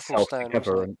under Athelstan,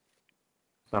 together, and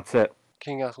that's it.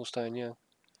 King Athelstan, yeah.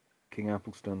 King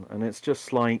Athelstan, and it's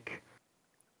just like.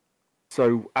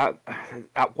 So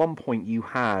at one point you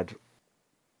had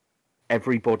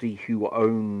everybody who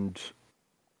owned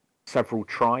several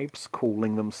tribes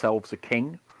calling themselves a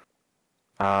king,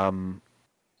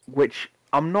 which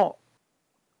I'm not.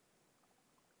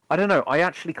 I don't know. I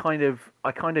kind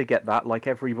of get that. Like,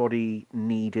 everybody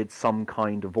needed some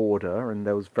kind of order, and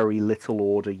there was very little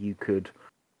order you could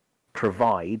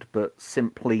provide. But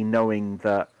simply knowing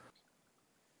that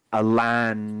a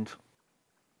land,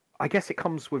 I guess it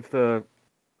comes with the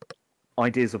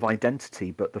ideas of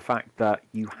identity, but the fact that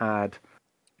you had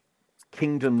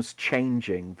kingdoms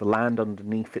changing, the land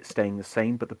underneath it staying the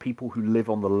same, but the people who live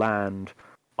on the land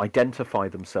identify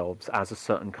themselves as a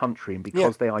certain country, and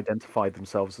because they identify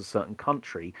themselves as a certain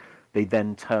country, they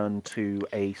then turn to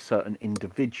a certain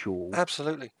individual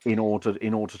Absolutely. in order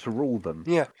to rule them.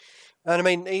 Yeah. And I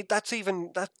mean, that's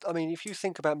even that. I mean, if you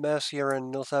think about Mercia and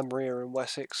Northumbria and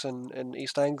Wessex and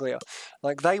East Anglia,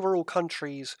 like they were all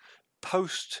countries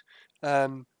post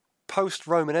post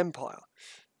Roman Empire.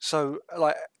 So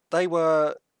like they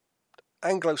were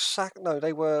Anglo-Saxon. No,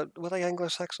 were they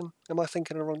Anglo-Saxon? Am I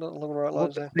thinking along the right Well,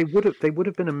 lines there? they would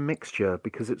have been a mixture,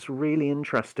 because it's really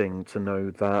interesting to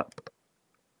know that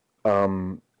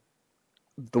the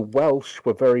Welsh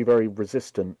were very, very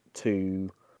resistant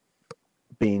to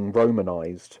being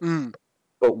Romanized. Mm.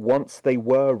 But once they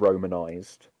were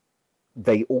Romanized,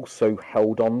 they also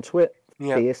held on to it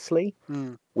fiercely,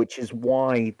 which is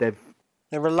why they're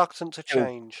reluctant to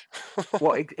change.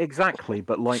 Well, exactly,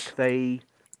 but like they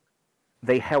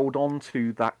held on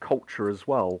to that culture as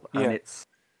well, and it's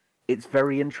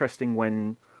very interesting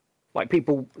when, like,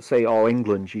 people say, "Oh,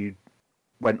 England, you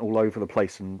went all over the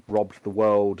place and robbed the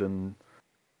world, and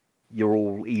you're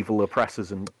all evil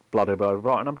oppressors and blah blah blah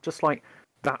blah." And I'm just like,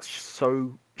 that's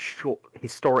so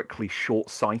historically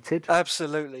short-sighted.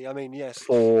 Absolutely. I mean, yes,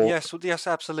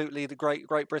 absolutely. The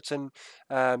Great Britain,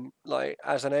 like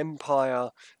as an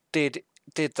empire, did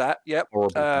that. Yep.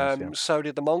 So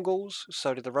did the Mongols.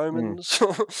 So did the Romans.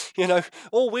 You know,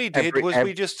 all we did was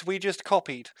we just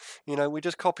copied. You know, we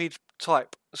just copied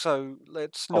type. So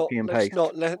let's not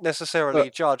necessarily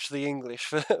judge the English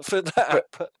for that.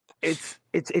 But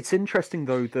it's interesting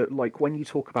though that, like, when you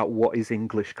talk about what is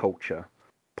English culture,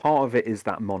 part of it is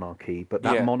that monarchy, but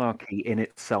that monarchy in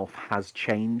itself has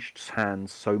changed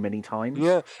hands so many times.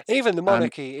 Yeah, even the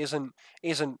monarchy isn't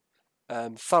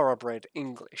thoroughbred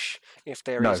English. If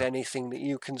there is anything that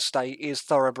you can state is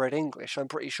thoroughbred English, I'm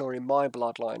pretty sure in my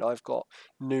bloodline I've got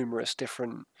numerous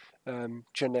different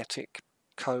genetic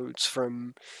codes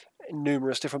from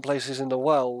numerous different places in the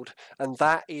world, and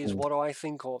that is what I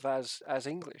think of as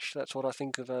English. That's what I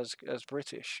think of as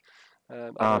British.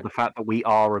 The fact that we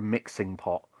are a mixing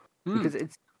pot, because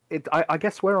I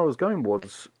guess where I was going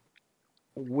was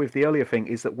with the earlier thing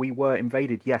is that we were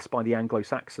invaded, yes, by the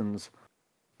Anglo-Saxons,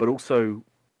 but also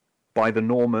by the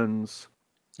Normans,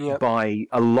 by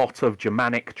a lot of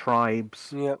Germanic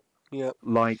tribes. Yeah,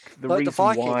 like the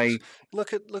Vikings. why.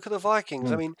 Look at the Vikings.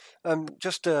 I mean,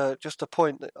 just a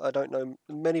point that I don't know.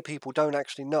 Many people don't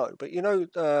actually know, but you know,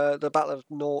 the Battle of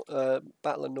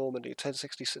Normandy,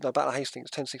 1066. No, Battle of Hastings,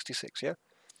 1066. Yeah.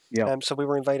 Yeah. So we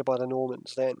were invaded by the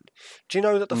Normans then. Do you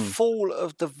know that the fall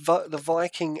of the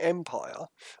Viking Empire,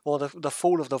 or the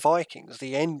fall of the Vikings,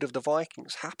 the end of the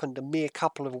Vikings, happened a mere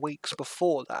couple of weeks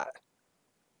before that?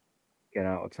 Get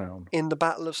out of town. In the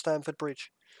Battle of Stamford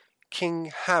Bridge.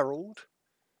 King Harold,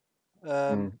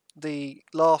 the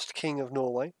last king of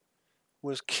Norway,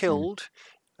 was killed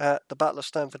at the Battle of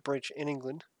Stamford Bridge in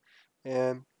England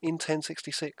in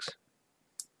 1066.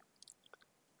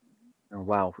 Oh,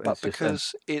 wow. But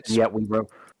because it's... Yeah,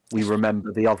 we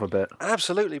remember the other bit.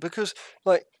 Absolutely, because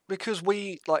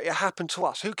we, like, it happened to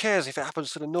us. Who cares if it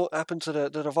happens to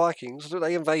the Vikings?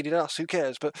 They invaded us. Who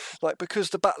cares? But like, because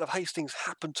the Battle of Hastings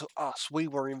happened to us, we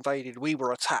were invaded. We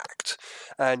were attacked,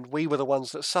 and we were the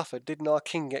ones that suffered. Didn't our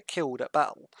king get killed at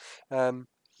battle? I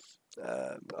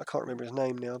can't remember his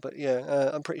name now, but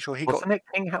yeah, I'm pretty sure he wasn't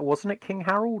it King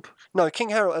Harold? No, King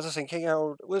Harold. As I said, King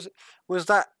Harold was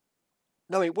that.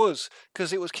 No, it was,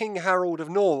 because it was King Harold of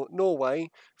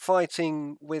Norway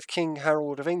fighting with King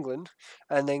Harold of England,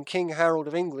 and then King Harold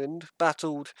of England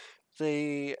battled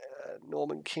the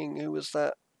Norman king, who was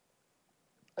that,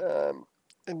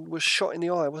 and was shot in the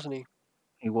eye, wasn't he?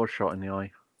 He was shot in the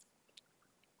eye.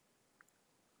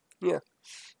 Yeah.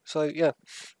 So, yeah.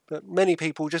 But many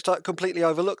people just completely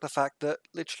overlook the fact that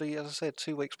literally, as I said,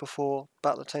 2 weeks before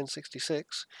Battle of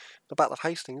 1066, the Battle of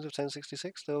Hastings of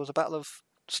 1066, there was a Battle of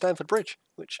Stamford Bridge,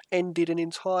 which ended an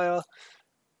entire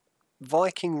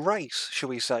Viking race, shall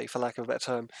we say, for lack of a better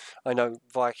term. I know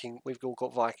we've all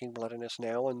got Viking blood in us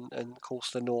now, and of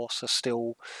course the Norse are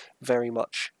still very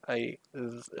much a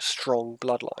strong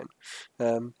bloodline.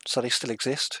 So they still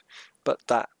exist, but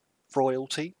that royal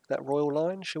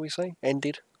line, shall we say,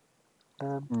 ended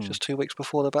just 2 weeks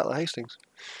before the Battle of Hastings.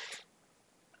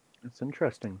 That's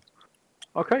interesting.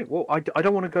 Okay, well, I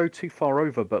don't want to go too far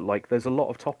over, but like, there's a lot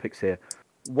of topics here.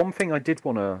 One thing I did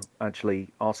want to actually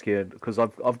ask you, because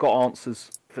I've got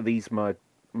answers for these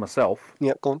myself.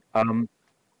 Yeah, go on.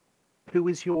 Who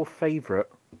is your favourite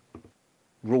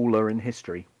ruler in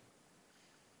history?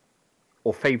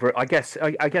 or favorite. I guess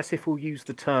if we'll use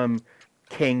the term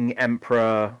king,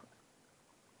 emperor,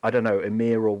 I don't know,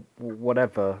 emir or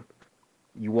whatever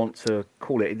you want to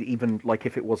call it. Even like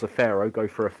if it was a pharaoh, go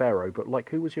for a pharaoh. But like,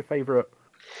 who was your favorite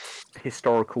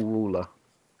historical ruler?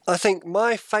 I think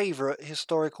my favourite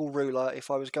historical ruler,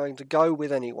 if I was going to go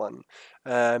with anyone,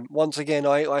 once again,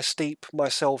 I steep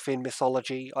myself in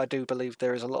mythology. I do believe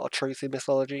there is a lot of truth in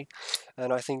mythology,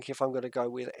 and I think if I'm going to go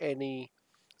with any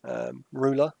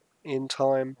ruler in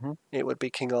time, Mhm. it would be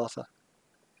King Arthur.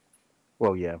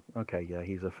 Well, yeah, okay, yeah,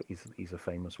 he's a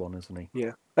famous one, isn't he?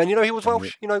 Yeah, and he was And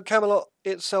Welsh. Camelot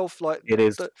itself, like it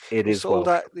it's is all Welsh.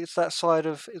 that. It's that side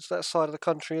of the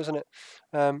country, isn't it?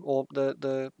 Or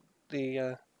the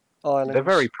They're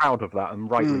very islands. proud of that, and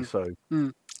rightly Mm, so.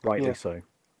 mm, Rightly yeah, so. yeah,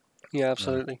 Yeah.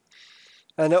 absolutely.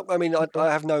 And I mean, Okay.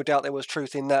 I have no doubt there was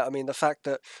truth in that. I mean, the fact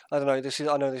that I don't know.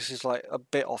 I know this is like a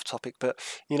bit off topic, but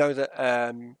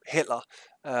that Hitler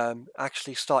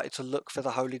actually started to look for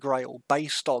the Holy Grail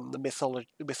based on the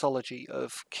mythology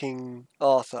of King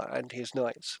Arthur and his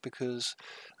knights, because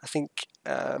I think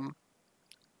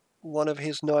one of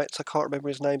his knights, I can't remember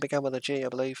his name, began with a G, I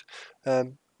believe.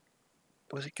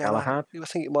 Was it Galahad? Galahad. I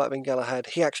think it might have been Galahad.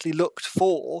 He actually looked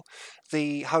for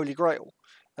the Holy Grail,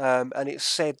 and it's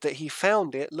said that he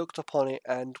found it, looked upon it,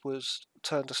 and was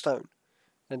turned to stone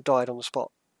and died on the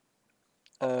spot,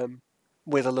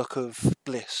 with a look of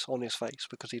bliss on his face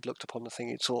because he'd looked upon the thing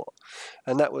he'd sought.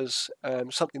 And that was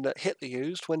something that Hitler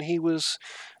used when he was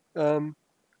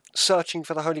searching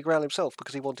for the Holy Grail himself,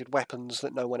 because he wanted weapons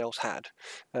that no one else had.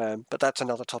 But that's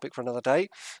another topic for another day.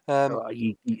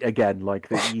 Again, like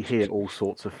you hear all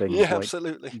sorts of things. Yeah, Like,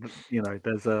 absolutely.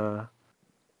 there's a.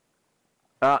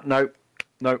 No,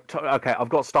 no. Okay, I've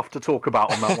got stuff to talk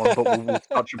about on that one, but we'll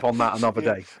touch upon that another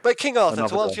Yeah. day. But King Arthur,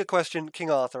 Another to answer day. your question,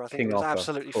 King Arthur, I think it King was Arthur.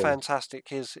 absolutely Cool. fantastic.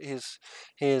 His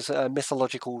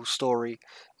mythological story,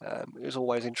 it has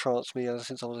always entranced me ever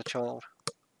since I was a child.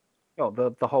 Oh,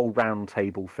 the whole round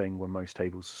table thing, when most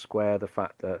tables are square. The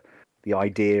fact that the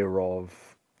idea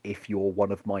of, if you're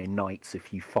one of my knights,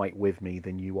 if you fight with me,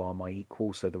 then you are my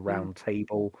equal. So the round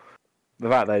table. The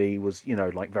fact that he was,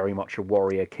 like very much a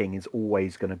warrior king is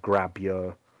always going to grab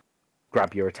your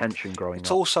attention growing It's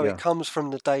up. also, Yeah. it comes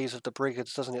from the days of the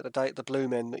brigands, doesn't it? The blue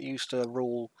men that used to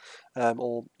rule,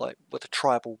 or like with the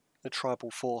tribal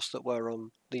force that were on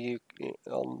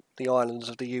on the islands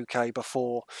of the UK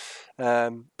before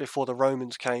the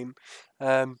Romans came,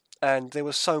 and there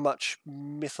was so much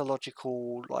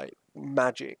mythological like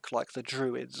magic, like the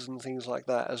Druids and things like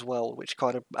that as well, which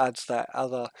kind of adds that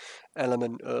other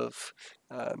element of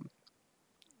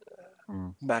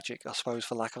Mm. magic, I suppose,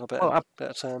 for lack of a Well,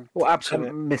 better term, to absolute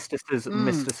it. Exactly.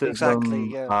 mysticism.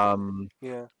 Yeah.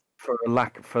 Yeah. For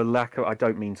lack of, I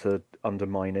don't mean to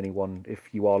undermine anyone.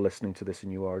 If you are listening to this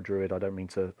and you are a druid, I don't mean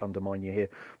to undermine you here.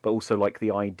 But also, like,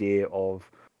 the idea of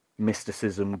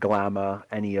mysticism, glamour,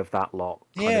 any of that lot,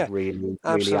 kind Yeah. of really, really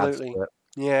adds Absolutely. to it.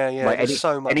 Yeah. Yeah. Like, There's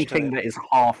so much to anything it. that is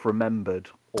half remembered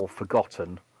or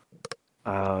forgotten,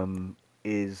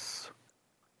 is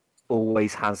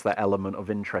always has that element of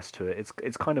interest to it.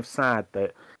 It's kind of sad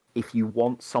that if you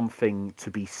want something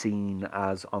to be seen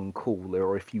as uncool,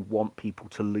 or if you want people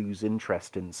to lose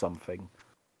interest in something,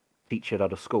 teach it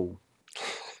at a school.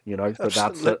 But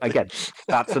Absolutely.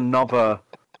 that's another.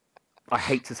 I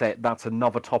hate to say it, that's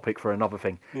another topic for another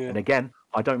thing. Yeah. And again,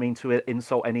 I don't mean to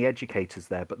insult any educators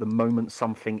there, but the moment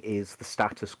something is the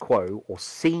status quo or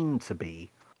seen to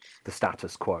be the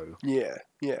status quo, Yeah.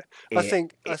 Yeah. I it,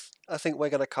 think it I think we're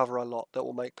going to cover a lot that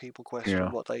will make people question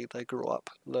yeah, what they grew up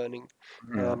learning,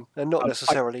 yeah. and not I,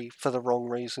 necessarily for the wrong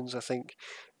reasons. I think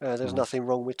there's mm, nothing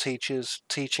wrong with teachers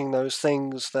teaching those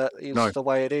things. That is no, the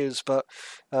way it is. But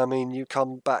I mean, you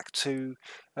come back to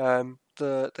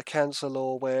the cancer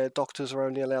law, where doctors are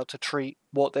only allowed to treat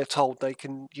what they're told they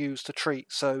can use to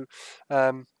treat. So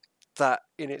that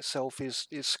in itself is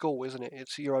school, isn't it?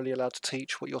 It's You're only allowed to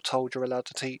teach what you're told you're allowed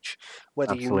to teach,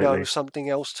 whether you know absolutely. something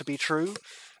else to be true,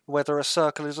 whether a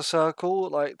circle is a circle,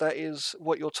 like that is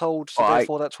what you're told, so I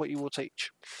therefore that's what you will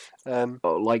teach. Um,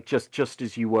 like just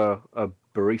as you were a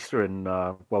barista, and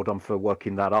well done for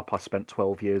working that up. I spent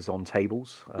 12 years on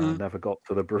tables. mm, Never got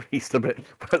to the barista bit,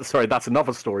 but sorry, that's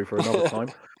another story for another time.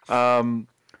 Um,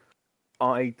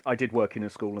 I did work in a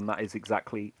school, and that is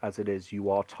exactly as it is. You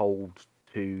are told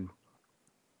to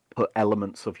put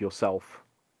elements of yourself,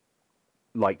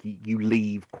 like you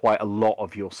leave quite a lot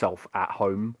of yourself at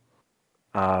home,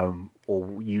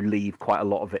 or you leave quite a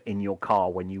lot of it in your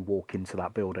car when you walk into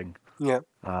that building. yeah,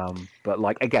 But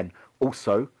like, again,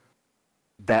 also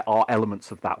there are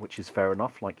elements of that which is fair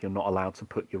enough. Like, you're not allowed to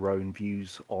put your own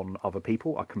views on other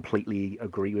people. I completely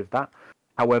agree with that.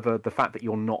 However, the fact that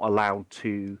you're not allowed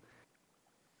to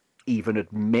even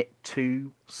admit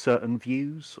to certain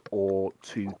views or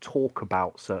to talk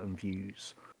about certain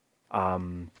views is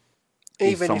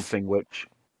Even if something which,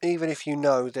 even if you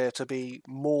know there to be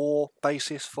more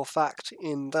basis for fact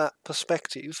in that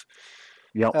perspective,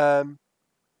 yeah,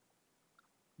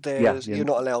 yeah, you're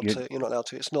not allowed you to. You're not allowed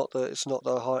to. It's not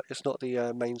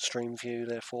the mainstream view.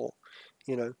 Therefore,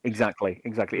 you know. exactly.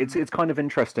 It's kind of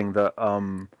interesting that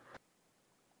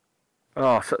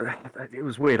so it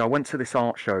was weird. I went to this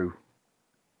art show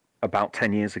about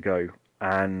 10 years ago,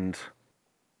 and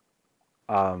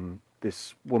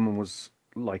this woman was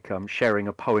like sharing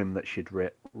a poem that she'd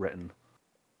written,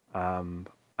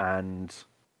 and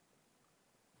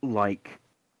like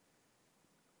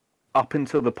up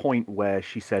until the point where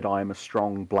she said, "I am a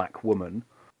strong black woman,"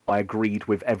 I agreed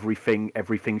with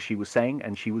everything she was saying,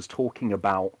 and she was talking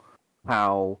about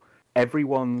how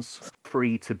everyone's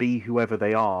free to be whoever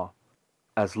they are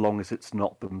as long as it's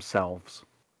not themselves.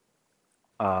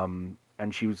 And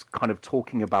she was kind of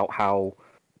talking about how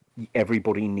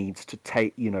everybody needs to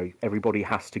everybody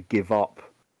has to give up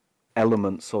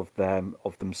elements of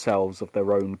themselves, of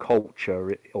their own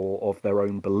culture or of their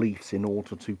own beliefs in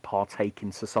order to partake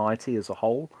in society as a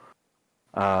whole.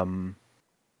 I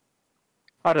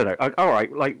don't know. All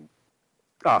right,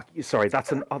 sorry,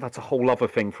 that's a whole other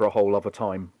thing for a whole other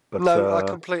time. But No, I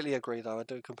completely agree, though. I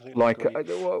do completely like,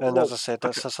 agree. And as I said,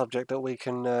 that's a subject that we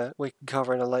can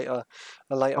cover in a later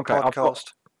okay,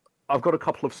 podcast. I've got a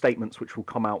couple of statements which we'll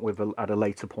come out with at a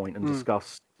later point and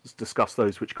discuss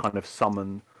those which kind of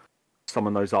summon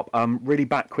those up. Really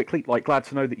back quickly, like glad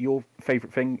to know that your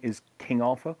favourite thing is King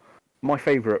Arthur. My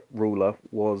favourite ruler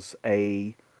was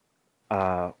the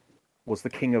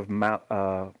King of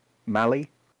Mali.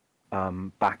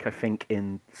 Back I think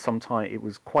in sometime, it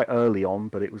was quite early on,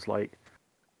 but it was like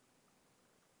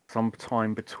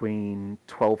sometime between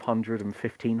 1200 and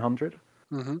 1500.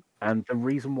 Mm-hmm. And the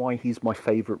reason why he's my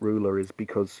favourite ruler is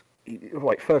because,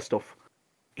 first off,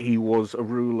 he was a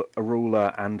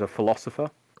ruler and a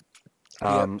philosopher.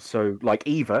 Yep. So, like,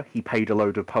 either he paid a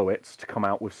load of poets to come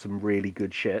out with some really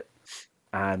good shit,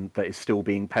 and that is still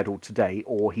being peddled today,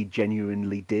 or he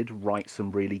genuinely did write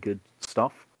some really good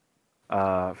stuff.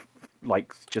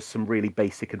 Like, just some really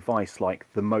basic advice, like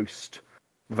the most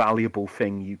valuable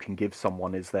thing you can give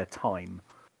someone is their time,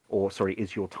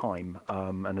 is your time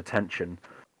and attention.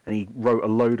 And he wrote a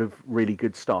load of really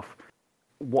good stuff.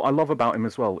 What I love about him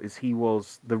as well is he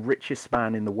was the richest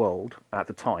man in the world at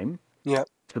the time. Yeah.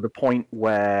 To the point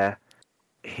where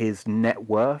his net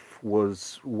worth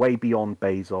was way beyond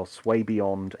Bezos, way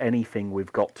beyond anything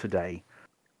we've got today.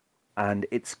 And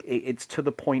it's to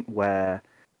the point where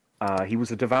he was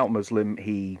a devout Muslim.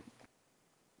 He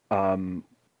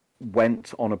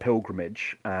went on a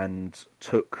pilgrimage and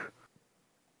took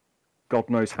God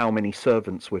knows how many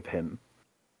servants with him.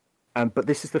 But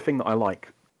this is the thing that I like.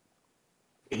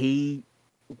 He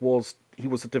was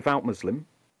a devout Muslim,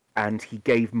 and he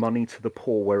gave money to the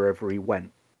poor wherever he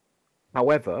went.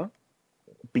 However,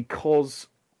 because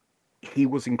he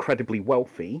was incredibly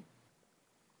wealthy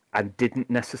and didn't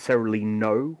necessarily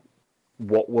know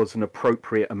what was an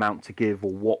appropriate amount to give,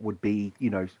 or what would be,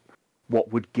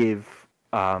 what would give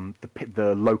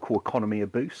the local economy a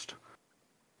boost,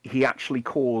 he actually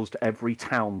caused every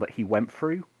town that he went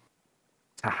through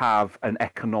to have an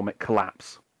economic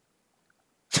collapse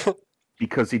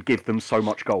because he'd give them so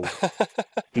much gold.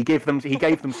 He gave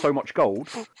them so much gold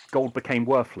became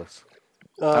worthless.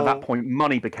 At that point,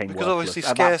 money became because worthless. Because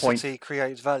obviously scarcity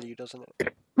creates value, doesn't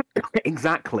it?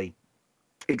 Exactly.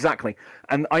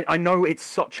 And I know it's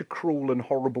such a cruel and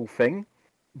horrible thing,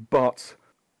 but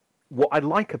what I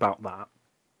like about that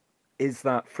is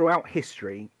that throughout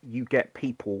history, you get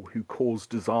people who cause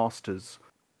disasters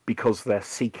because they're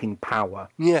seeking power.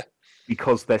 Yeah.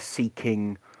 Because they're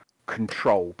seeking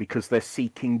control, because they're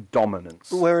seeking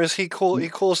dominance. Whereas he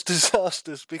caused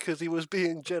disasters because he was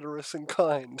being generous and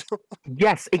kind.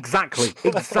 Yes, exactly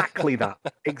that.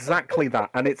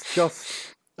 And it's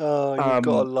just you've got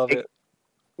to love it.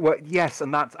 Well, yes,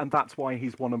 and that's why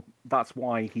he's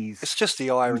It's just the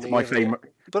irony, my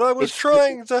favorite. But I was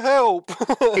trying to help.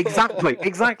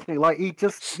 Exactly. Like he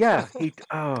just, yeah. In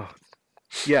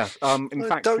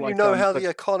fact, don't you know how the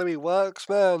economy works,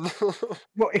 man?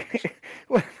 well,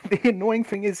 the annoying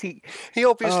thing is he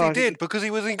obviously did because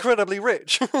he was incredibly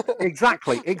rich.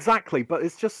 Exactly. But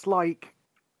it's just like,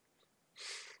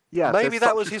 yeah. Maybe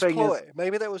that was his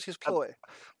ploy.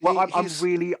 Well,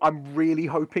 I'm really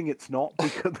hoping it's not,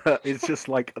 because it's just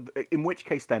like, in which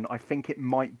case then I think it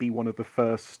might be one of the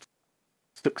first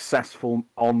successful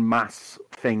en masse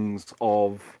things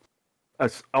of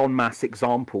as en masse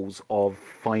examples of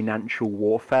financial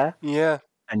warfare Yeah.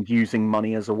 and using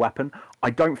money as a weapon. I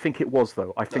don't think it was,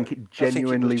 though. I No, think it I think it was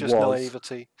genuinely just was.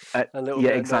 naivety. A little Yeah,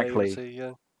 bit of exactly. naivety.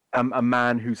 Yeah. A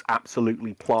man who's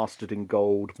absolutely plastered in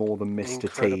gold, more than Mr. T,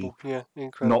 Incredible. Yeah. not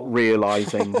Incredible.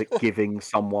 realizing that giving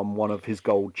someone one of his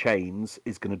gold chains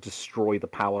is going to destroy the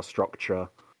power structure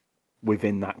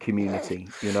within that community.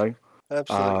 You know,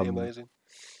 Absolutely amazing.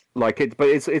 but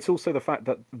it's also the fact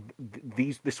that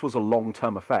this was a long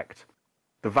term effect.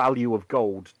 The value of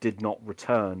gold did not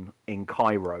return in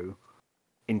Cairo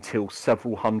until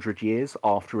several hundred years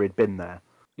after he'd been there.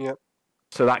 Yeah.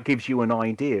 So that gives you an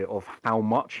idea of how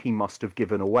much he must have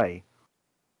given away.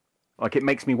 Like, it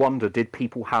makes me wonder, did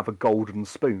people have a golden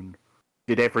spoon?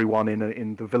 Did everyone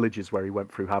in the villages where he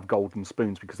went through have golden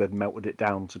spoons because they'd melted it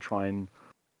down to try and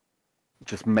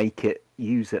just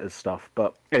use it as stuff?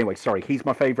 But anyway, sorry, he's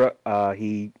my favourite.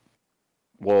 He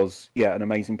was, an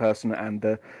amazing person,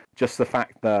 and just the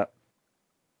fact that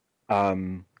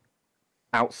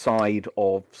outside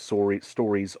of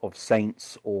stories of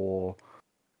saints or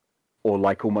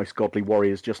like almost godly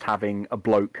warriors, just having a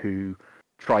bloke who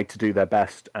tried to do their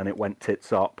best and it went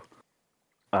tits up,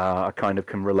 I kind of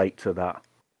can relate to that.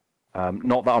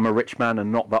 Not that I'm a rich man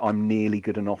and not that I'm nearly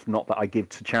good enough, not that I give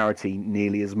to charity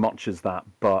nearly as much as that,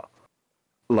 but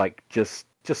like just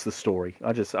the story.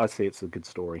 I see it's a good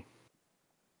story.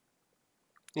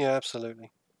 Yeah. Absolutely.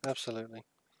 Absolutely.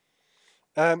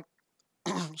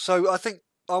 So I think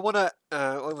I want to.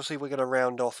 Obviously, we're going to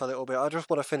round off a little bit. I just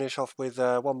want to finish off with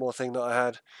one more thing that I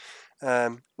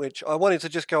had, which I wanted to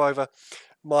just go over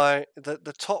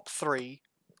the top three,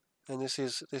 and this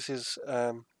is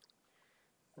the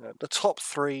top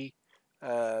three.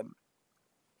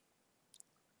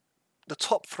 The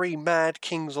top three mad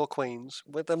kings or queens,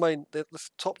 with the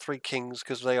top three kings,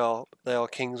 because they are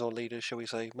kings or leaders, shall we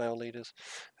say, male leaders,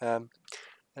 um,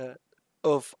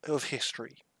 of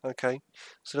history. Okay,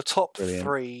 so the top Brilliant.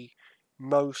 three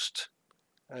most.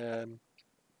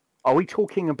 Are we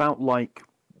talking about like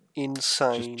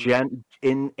insane? Just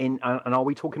and are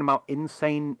we talking about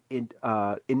insane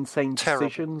Terrible.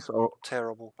 decisions or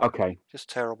terrible? Okay, Just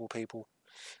terrible people.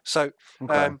 So,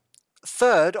 okay.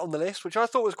 third on the list, which I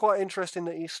thought was quite interesting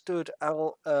that he stood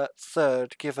out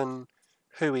third, given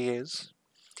who he is,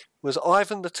 was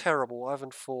Ivan the Terrible, Ivan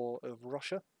IV of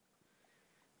Russia.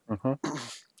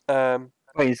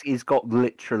 He's got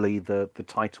literally the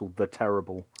title, the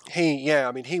Terrible.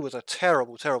 He was a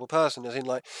terrible, terrible person. As in,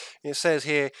 like it says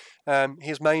here,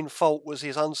 his main fault was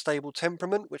his unstable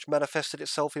temperament, which manifested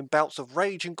itself in bouts of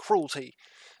rage and cruelty.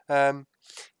 And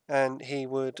he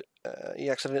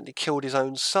accidentally killed his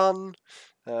own son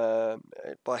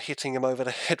by hitting him over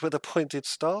the head with a pointed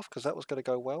staff, because that was going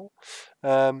to go well.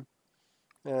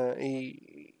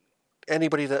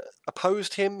 Anybody that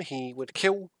opposed him, he would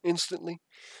kill instantly,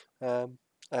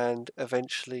 and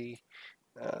eventually.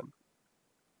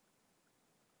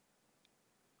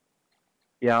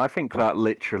 Yeah, I think that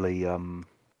literally,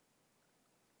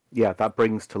 that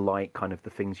brings to light kind of the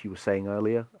things you were saying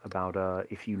earlier about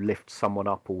if you lift someone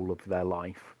up all of their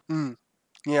life,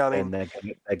 Yeah, I mean, then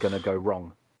they're gonna go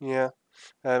wrong. Yeah,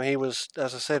 he was,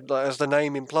 as I said, like, as the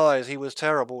name implies, he was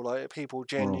terrible. Like, people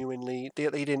genuinely, he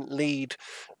didn't lead.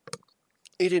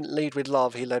 He didn't lead with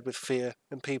love. He led with fear,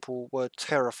 and people were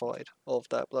terrified of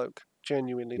that bloke.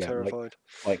 Genuinely terrified.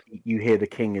 Like you hear the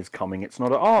king is coming. It's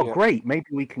not great, maybe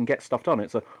we can get stuff done.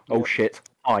 It's shit,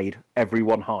 hide,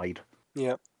 everyone hide.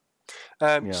 Yeah.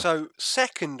 So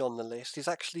second on the list is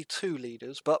actually two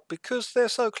leaders, but because they're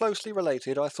so closely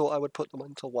related, I thought I would put them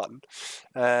into one.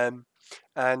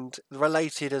 And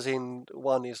related as in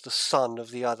one is the son of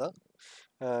the other.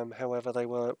 However, they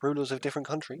were rulers of different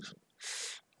countries.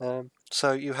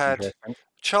 So you had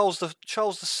Charles the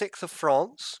Sixth of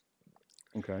France,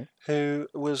 who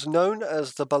was known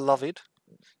as the Beloved.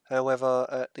 However,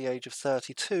 at the age of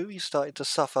 32, he started to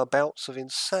suffer bouts of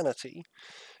insanity,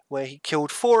 where he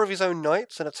killed 4 of his own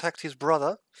knights and attacked his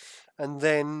brother, and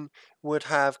then would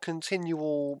have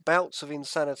continual bouts of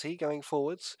insanity going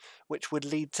forwards, which would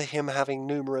lead to him having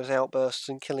numerous outbursts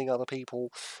and killing other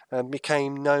people, and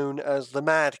became known as the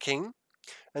Mad King.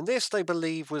 And this, they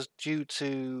believe, was due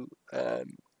to,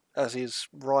 as is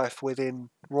rife within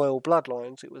royal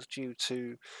bloodlines, it was due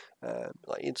to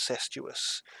like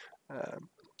incestuous I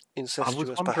was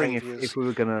wondering behaviours. if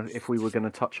we were gonna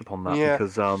touch upon that,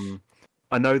 because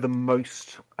I know the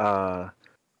most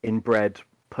inbred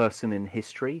person in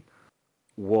history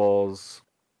was,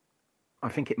 I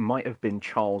think it might have been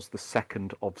Charles II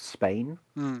of Spain.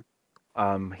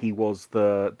 He was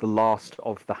the last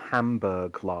of the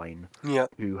Hamburg line,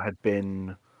 who had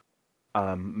been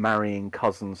marrying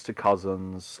cousins to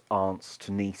cousins, aunts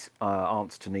to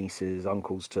nieces,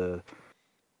 uncles to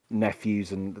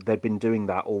nephews, and they'd been doing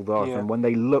that all the time. Yeah. And when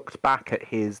they looked back at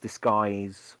this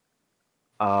guy's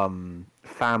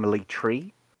family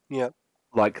tree, Yeah.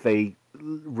 like they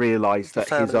realised The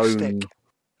that his family stick. own,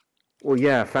 well,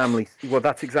 yeah, family. Well,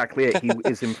 that's exactly it. He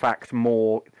is in fact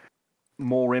more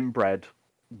inbred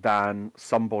than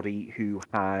somebody who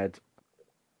had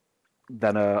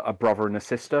than a brother and a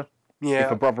sister. If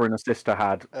Yeah. a brother and a sister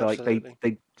had, like Absolutely.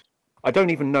 they, I don't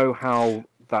even know how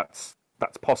that's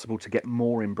possible to get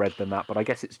more inbred than that, but I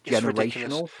guess it's It's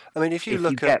ridiculous. generational. I mean, if you If you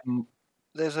look at get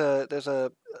there's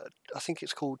a I think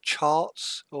it's called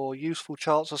Charts or Useful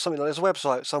Charts or something like. There's a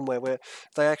website somewhere where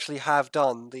they actually have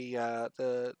done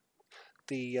the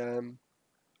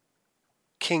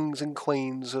kings and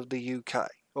queens of the UK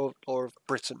or of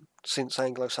Britain since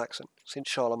Anglo-Saxon, since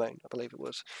Charlemagne, I believe it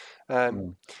was.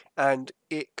 And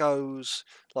it goes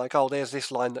like, oh, there's this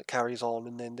line that carries on,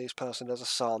 and then this person has a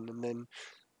son, and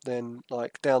then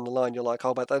like down the line you're like,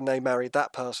 oh, but then they married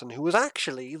that person who was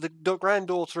actually the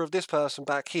granddaughter of this person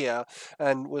back here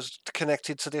and was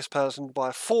connected to this person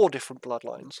by 4 different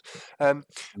bloodlines.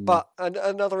 But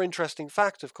another interesting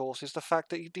fact, of course, is the fact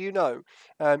that, do you know,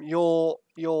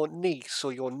 your niece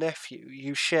or your nephew,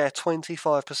 you share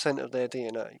 25% of their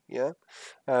DNA. Yeah,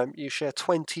 you share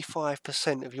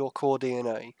 25% of your core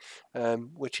DNA,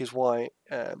 which is why.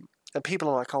 And people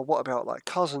are like, oh, what about like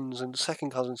cousins and second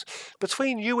cousins?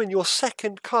 Between you and your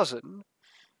second cousin,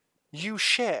 you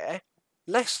share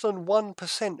less than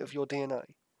 1% of your DNA.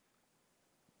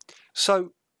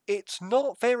 So it's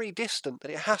not very distant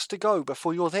that it has to go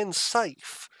before you're then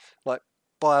safe, like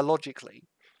biologically,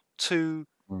 to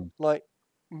like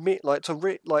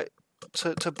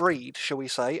to breed, shall we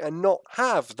say, and not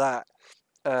have that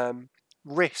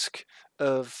risk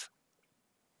of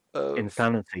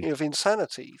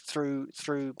insanity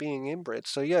through being inbred.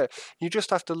 So yeah, you just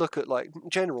have to look at like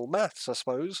general maths, I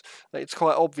suppose. It's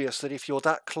quite obvious that if you're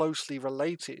that closely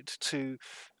related to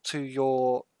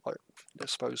your, like, I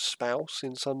suppose, spouse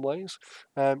in some ways,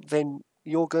 then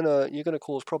you're gonna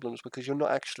cause problems because you're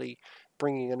not actually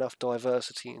bringing enough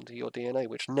diversity into your DNA,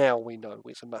 which now we know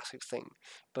is a massive thing.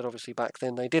 But obviously back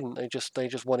then they didn't. They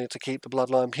just wanted to keep the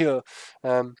bloodline pure.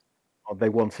 They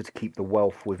wanted to keep the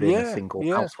wealth within a single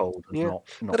household and not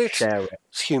but share it.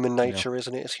 It's human nature,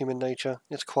 isn't it? It's human nature.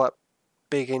 It's quite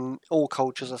big in all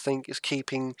cultures, I think, is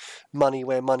keeping money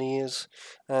where money is,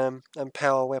 and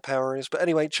power where power is. But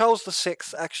anyway, Charles VI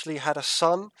actually had a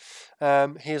son.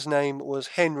 His name was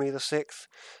Henry VI,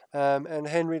 and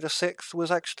Henry VI was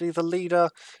actually the leader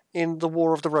in the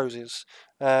War of the Roses.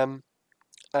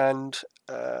 And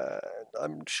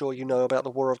I'm sure you know about the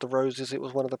War of the Roses. It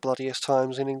was one of the bloodiest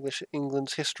times in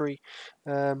England's history,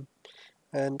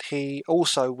 and he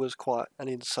also was quite an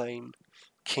insane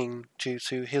king due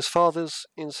to his father's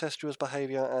incestuous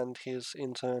behaviour and his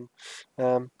in turn.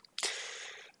 But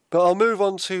I'll move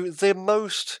on to the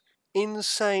most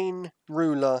insane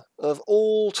ruler of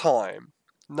all time.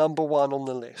 Number 1 on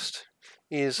the list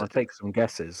is. I'll take some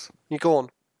guesses. You go on.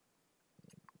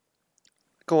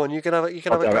 Go on. You can have it. You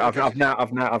can have it.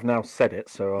 I've now said it,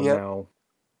 so I'm now.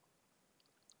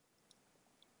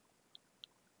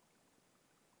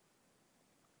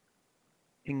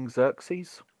 King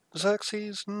Xerxes.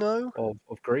 Xerxes, no.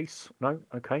 Of Greece, no.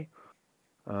 Okay.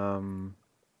 I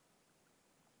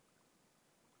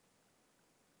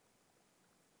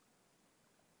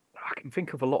can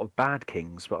think of a lot of bad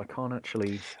kings, but I can't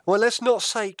actually. Well, let's not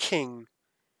say king.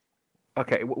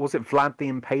 Okay, was it Vlad the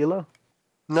Impaler?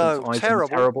 No,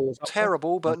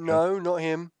 terrible, but okay. No, not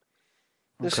him.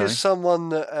 This is someone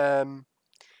that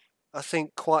I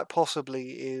think quite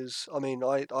possibly is. I mean,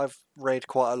 I've read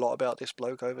quite a lot about this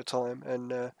bloke over time,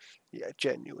 and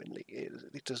genuinely,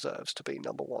 it deserves to be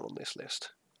number 1 on this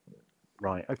list.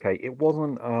 Right. Okay. It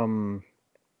wasn't.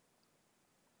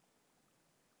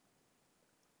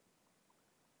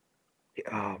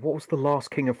 What was the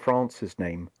last king of France's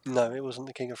name? No, it wasn't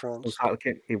the king of France.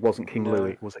 It wasn't King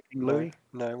Louis. Was it King Louis?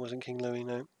 No, it wasn't King Louis.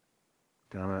 No.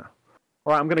 Damn it!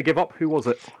 All right, I'm going to give up. Who was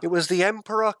it? It was the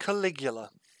Emperor Caligula.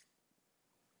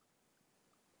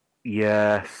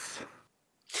 Yes.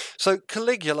 So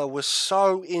Caligula was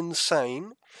so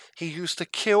insane. He used to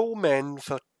kill men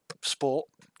for sport,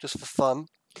 just for fun.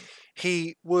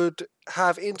 He would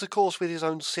have intercourse with his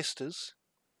own sisters.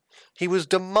 He was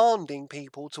demanding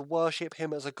people to worship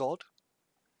him as a god.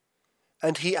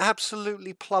 And he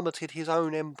absolutely plummeted his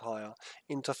own empire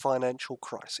into financial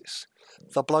crisis.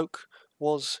 The bloke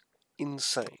was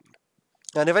insane.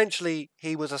 And eventually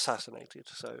he was assassinated,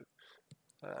 so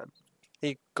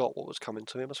he got what was coming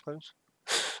to him, I suppose.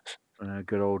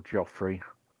 Good old Joffrey.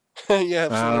 Yeah,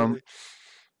 absolutely.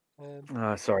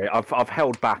 Sorry, I've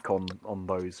held back on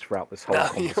those throughout this whole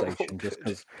No, you're all conversation, just good.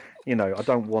 because I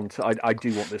don't want to. I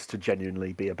do want this to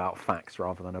genuinely be about facts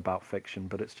rather than about fiction.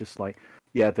 But it's just like,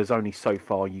 yeah, there's only so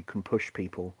far you can push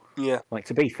people. Yeah. Like,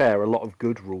 to be fair, a lot of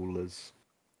good rulers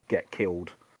get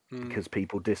killed Mm. because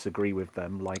people disagree with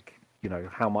them. Like,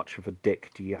 how much of a dick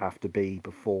do you have to be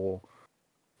before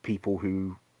people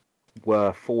who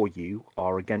were for you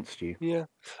are against you? Yeah.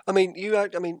 I mean,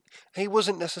 he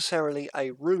wasn't necessarily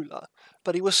a ruler,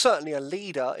 but he was certainly a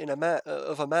leader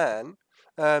of a man.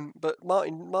 But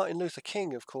Martin Luther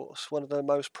King, of course, one of the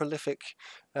most prolific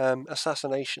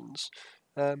assassinations.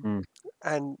 Um, Mm.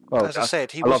 and Well, as I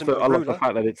said, he I love wasn't a I love the ruler.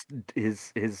 fact that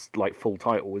it's his like full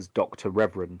title was Doctor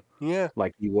Reverend. Yeah.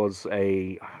 Like, he was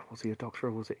he a doctor,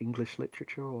 or was it English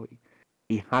literature, or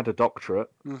he had a doctorate.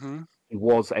 Mm-hmm. He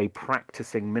was a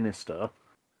practicing minister.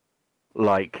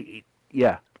 Like,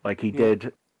 yeah, like he Yeah.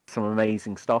 did some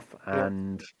amazing stuff, Yeah.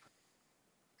 and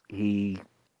he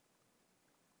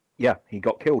he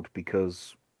got killed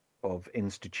because of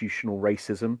institutional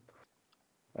racism,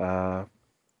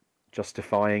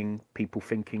 justifying people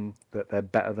thinking that they're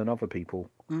better than other people.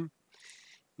 Mm.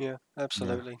 Yeah. Yeah.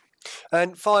 Absolutely.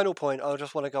 And final point, I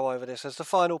just want to go over this as the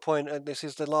final point, and this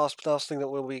is the last thing that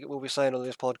we'll be saying on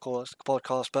this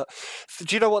podcast. But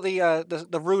do you know what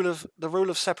the rule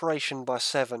of separation by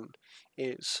 7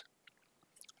 is?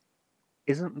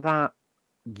 Isn't that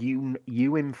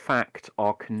you in fact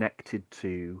are connected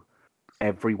to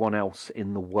everyone else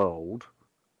in the world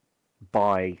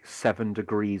by 7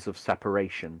 degrees of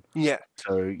separation? Yeah.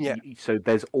 So Yeah. so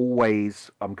there's always,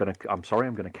 I'm gonna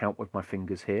count with my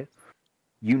fingers here.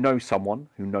 You know someone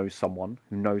who knows someone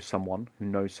who knows someone who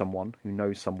knows someone who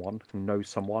knows someone who knows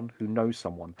someone who knows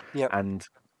someone, Yeah. and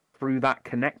through that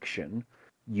connection,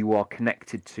 you are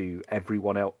connected to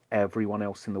everyone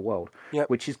else in the world. Yeah.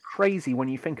 Which is crazy when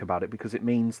you think about it, because it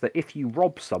means that if you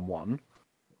rob someone,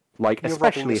 like, You're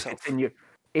robbing especially yourself.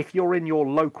 if you're in your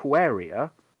local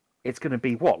area, it's going to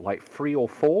be what, like 3 or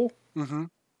 4. Mm-hmm.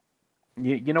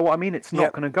 You know what I mean? It's not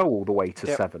Yep. going to go all the way to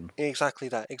Yep. 7. Exactly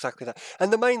that.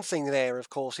 And the main thing there, of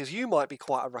course, is you might be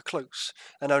quite a recluse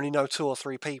and only know 2 or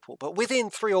 3 people, but within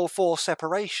 3 or 4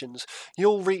 separations,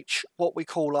 you'll reach what we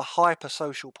call a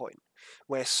hypersocial point,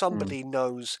 where somebody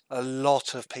knows a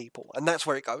lot of people, and that's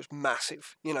where it goes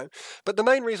massive, But the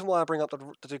main reason why I bring up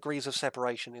the degrees of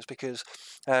separation is because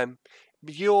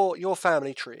your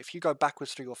family tree, if you go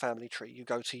backwards through your family tree,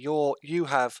 you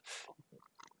have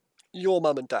your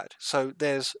mum and dad. So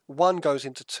there's 1 goes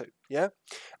into 2, yeah?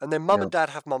 And then mum and dad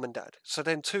have mum and dad. So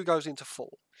then 2 goes into 4,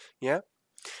 yeah?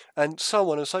 And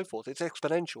so on and so forth. It's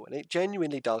exponential, and it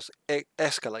genuinely does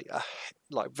escalate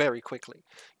like very quickly,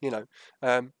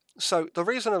 So the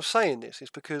reason I'm saying this is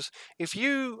because if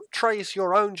you trace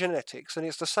your own genetics, and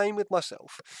it's the same with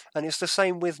myself, and it's the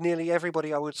same with nearly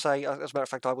everybody, I would say, as a matter of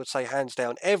fact, I would say hands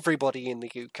down, everybody in the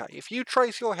UK. If you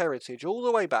trace your heritage all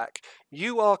the way back,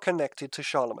 you are connected to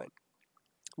Charlemagne,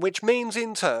 which means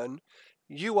in turn,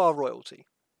 you are royalty.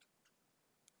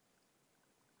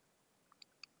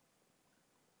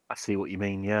 I see what you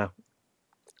mean, yeah.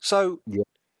 So, Yeah.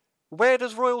 where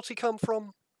does royalty come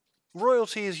from?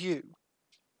 Royalty is you.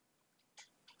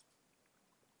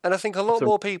 And I think a lot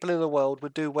more people in the world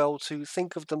would do well to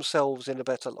think of themselves in a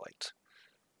better light.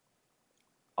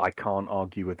 I can't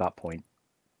argue with that point.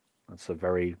 That's a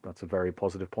very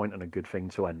positive point and a good thing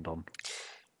to end on.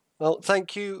 Well,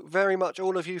 thank you very much,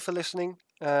 all of you, for listening.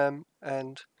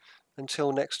 And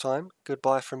until next time,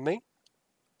 goodbye from me.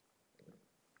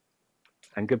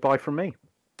 And goodbye from me.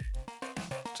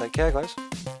 Take care, guys.